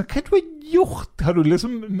tenker jeg sånn, hva har du gjort? Har du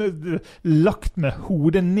liksom lagt med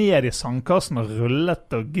hodet ned I sandkassen og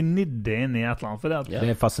rullet og gnidd det inn I et eller annet?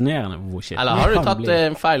 Det fascinerende hvor shit. Eller har du tatt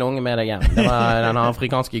en feil unge med deg hjem? Det var den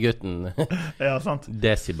afrikanske gutten. Ja, sant.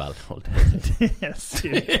 Decibel.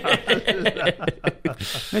 Decibel.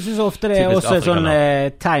 Jeg synes ofte det også et sånn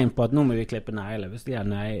tegn på at nå må vi klippe negler. Hvis de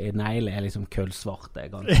negler liksom køllsvarte.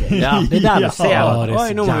 Det der du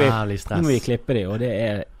ser. Nå må vi klippe de, og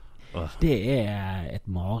det et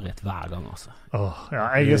mareritt hver gang altså.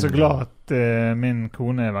 Jeg så glad at min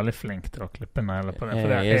kone veldig flink til å klippe negler på det.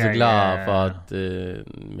 Jeg så glad for at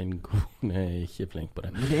min kone ikke flink på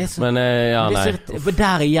det. Men for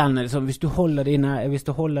der igjen liksom, hvis du holder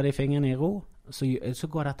de fingrene I ro så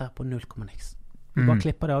går dette på 0,x. Du bare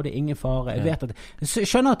klipper det, og det ingen fare. Jeg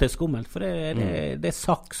skjønner at det skummelt, for det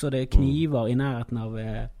saks og det kniver I nærheten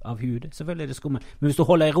av hud. Selvfølgelig det skummelt. Men hvis du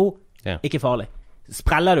holder I ro, ikke farlig.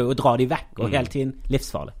 Spreller du og drar de vekk og hele tiden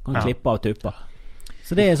livsfarlig. Kan klippe og tuppe.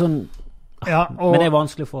 Så det sånn men det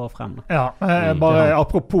vanskelig å få frem da. Bare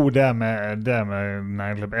apropos det med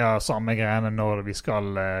negler. Jeg har samme greiene når vi skal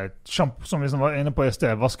som vi var inne på I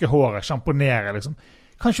sted, vaske håret, sjamponere liksom.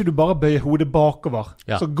 Kan ikke du bare bøye hodet bakover?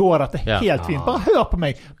 Så går dette helt fint. Bare hør på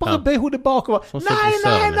meg. Bare bøy hodet bakover. Nei,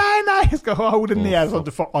 jeg skal ha hodet ned sånn at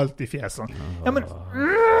du får alt I fjeset.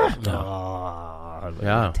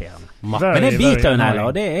 Men jeg biter jo negler,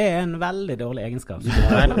 og det en veldig dårlig egenskap som jeg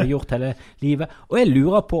har gjort hele livet, og jeg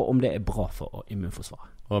lurer på om det bra for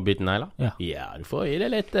immunforsvaret. Å bite negler? Ja, du får I det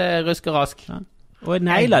litt ruskerask. Og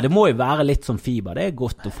negler, det må jo være litt som fiber. Det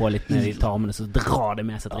godt å få litt ned I tarmene, så drar det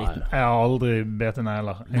med seg driten. Jeg har aldri bete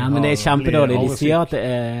negler. Nei, men det kjempedårlig. De sier at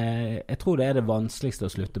jeg tror det det vanskeligste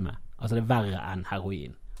å slutte med. Altså det verre enn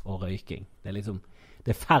heroin og røyking. Det liksom,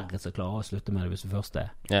 det færre som klarer å slutte med det hvis du først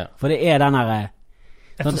For det den her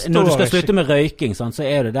når du skal slutte med røyking så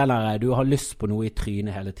det den der du har lyst på noe I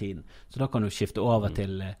trynet hele tiden så da kan du skifte over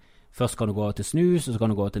til først kan du gå over til snus og så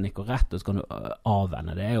kan du gå over til nikorett og så kan du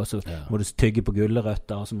avvenne det og så må du tygge på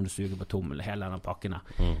gullerøtter og så må du suge på tommel hele denne pakken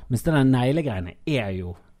mens denne neglegreiene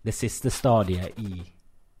jo det siste stadiet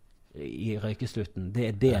I røykeslutten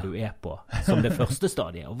det det du på som det første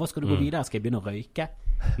stadiet og hva skal du gå videre? Skal jeg begynne å røyke?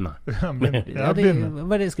 Nei. Hva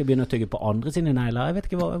det skal jeg begynne å tygge på andre sine negler? Jeg vet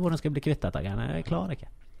ikke hvordan skal jeg bli kvitt dette jeg klarer det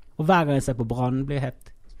ikke og hver gang jeg ser på brann blir jeg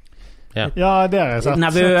helt Ja, det har jeg sett.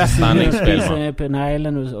 Nervøs, på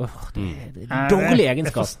neglene. Dårlig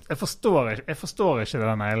egenskap. Jeg forstår ikke det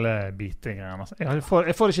der neglebiting-greiene. Altså.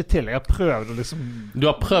 Jeg får det ikke til. Jeg har prøvd å liksom... Du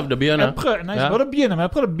har prøvd å begynne? Nei, ikke prøvd å begynne, men jeg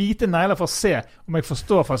har prøvd å bite negler for å se om jeg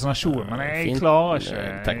forstår fascinasjonen. Men jeg klarer ikke.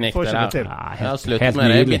 Teknikk får ikke det til. Jeg har sluttet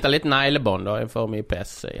med det. Jeg biter litt neglebånd, da. Jeg får mye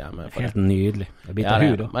pes hjemme. Helt nydelig. Jeg biter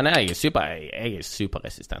hud, da. Men jeg er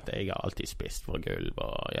superresistent. Jeg har alltid spist for gulv,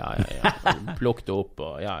 og plukket opp,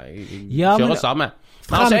 og kjører samme.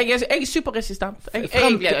 Men altså, jeg er superresistent.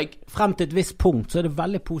 Frem til et visst punkt så det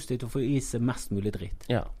veldig positivt å få I seg mest mulig dritt.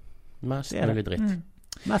 Ja, mest mulig dritt.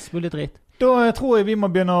 Mest mulig dritt. Da tror jeg vi må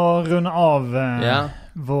begynne å runde av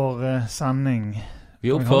vår sending. Vi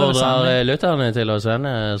oppfordrer lytterne til å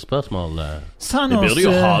sende spørsmål. Det burde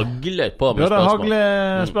jo hagle på med spørsmål.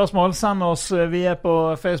 Hagle spørsmål. Send oss, vi på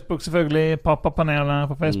Facebook selvfølgelig, Pappapanelet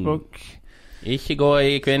på Facebook. Ikke gå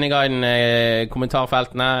i Kvinneguiden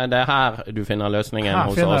kommentarfeltene. Det her du finner løsningen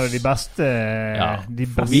hos oss. Her finner du de beste, de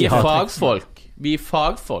beste. Vi er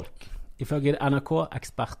fagfolk. Ifølge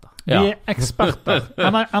NRK-eksperter. Vi er eksperter.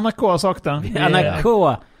 NRK har sagt det.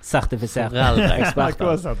 NRK-sertifiserte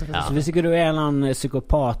eksperter. Så hvis ikke du er en eller annen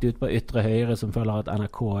psykopat ute på ytre høyre som føler at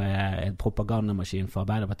NRK er en propagandamaskin for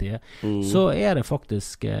Arbeiderpartiet, så er det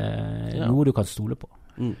faktisk noe du kan stole på.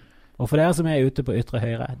 Og for dere som er ute på ytre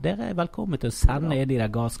høyre, dere er velkommen til å sende inn de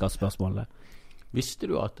der galskapsspørsmålene. Visste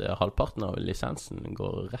du at halvparten av lisensen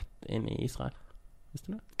går rett inn i Israel?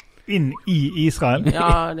 Visste du det? Inn i Israel?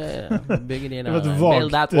 Ja, det bygger de der.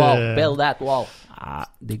 Build that wall. Ja,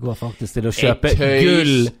 de går faktisk til å kjøpe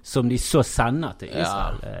gull som de så sender til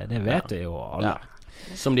Israel. Det vet du jo alle.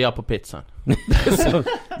 Som de har på pizzaen. Du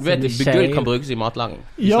vet, gull kan brukes i matlaging.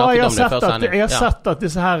 Ja, jeg har sett at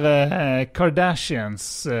disse her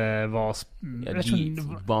Kardashians var det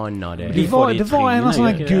var en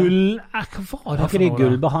sånn gull... Hva var det for noe?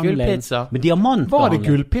 Gullpizza. Med diamantbehandling. Var det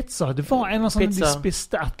gullpizza? Det var en sånn de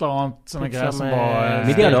spiste et eller annet sånne greier som var...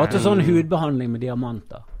 Men de hadde hatt en sånn hudbehandling med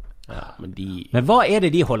diamanter. Ja, men hva er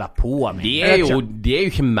det de holder på med? De er jo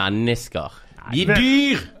ikke mennesker. De er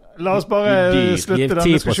dyr! La oss bare slutte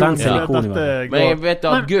den diskusjonen. Men jeg vet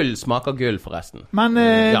at gull smaker gull forresten. Men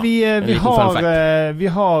vi har jeg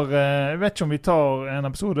vet ikke om vi tar en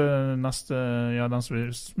episode neste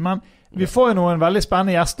men vi får jo noen veldig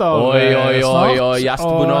spennende gjester snart.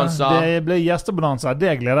 Gjestebonanza. Det blir gjestebonanza.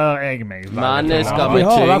 Det gleder jeg meg. Vi har i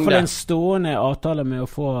hvert fall en stående avtale med å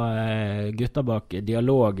få gutter bak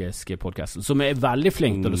dialogiske podcasten, som er veldig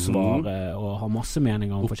flink til å svare og har masse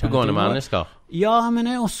meninger om forskjellige oppegående mennesker. Ja, men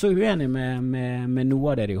jeg er også uenig med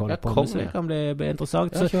noe av det de holder på med, så det kan bli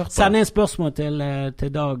interessant. Så send inn spørsmål til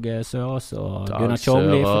Dag Sørås og Gunnar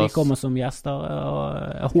Tjomli, for de kommer som gjester, og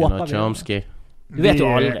jeg håper vi... Du vet jo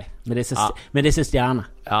aldri med disse stjernene.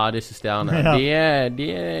 Ja, disse stjernene.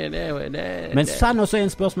 Men send også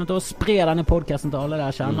inn spørsmål til oss. Spre denne podcasten til alle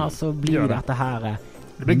der kjenner, så blir dette her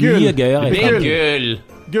mye gøyere. Det blir gull.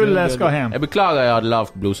 Gull skal hjem. Jeg beklager jeg hadde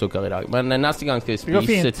lavt blodsukker i dag, men neste gang skal vi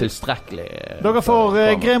spise tilstrekkelig. Dere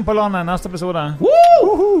får Grim på landet neste episode.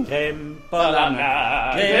 Grim på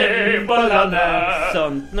landet,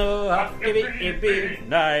 sånt nå har ikke vi i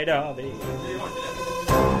byen. Nei, da har vi.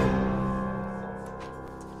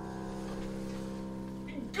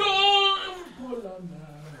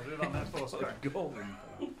 Grim og Gorm.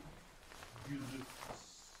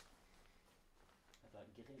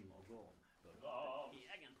 I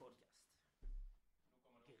egen podcast.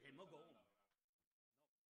 Grim og Gorm.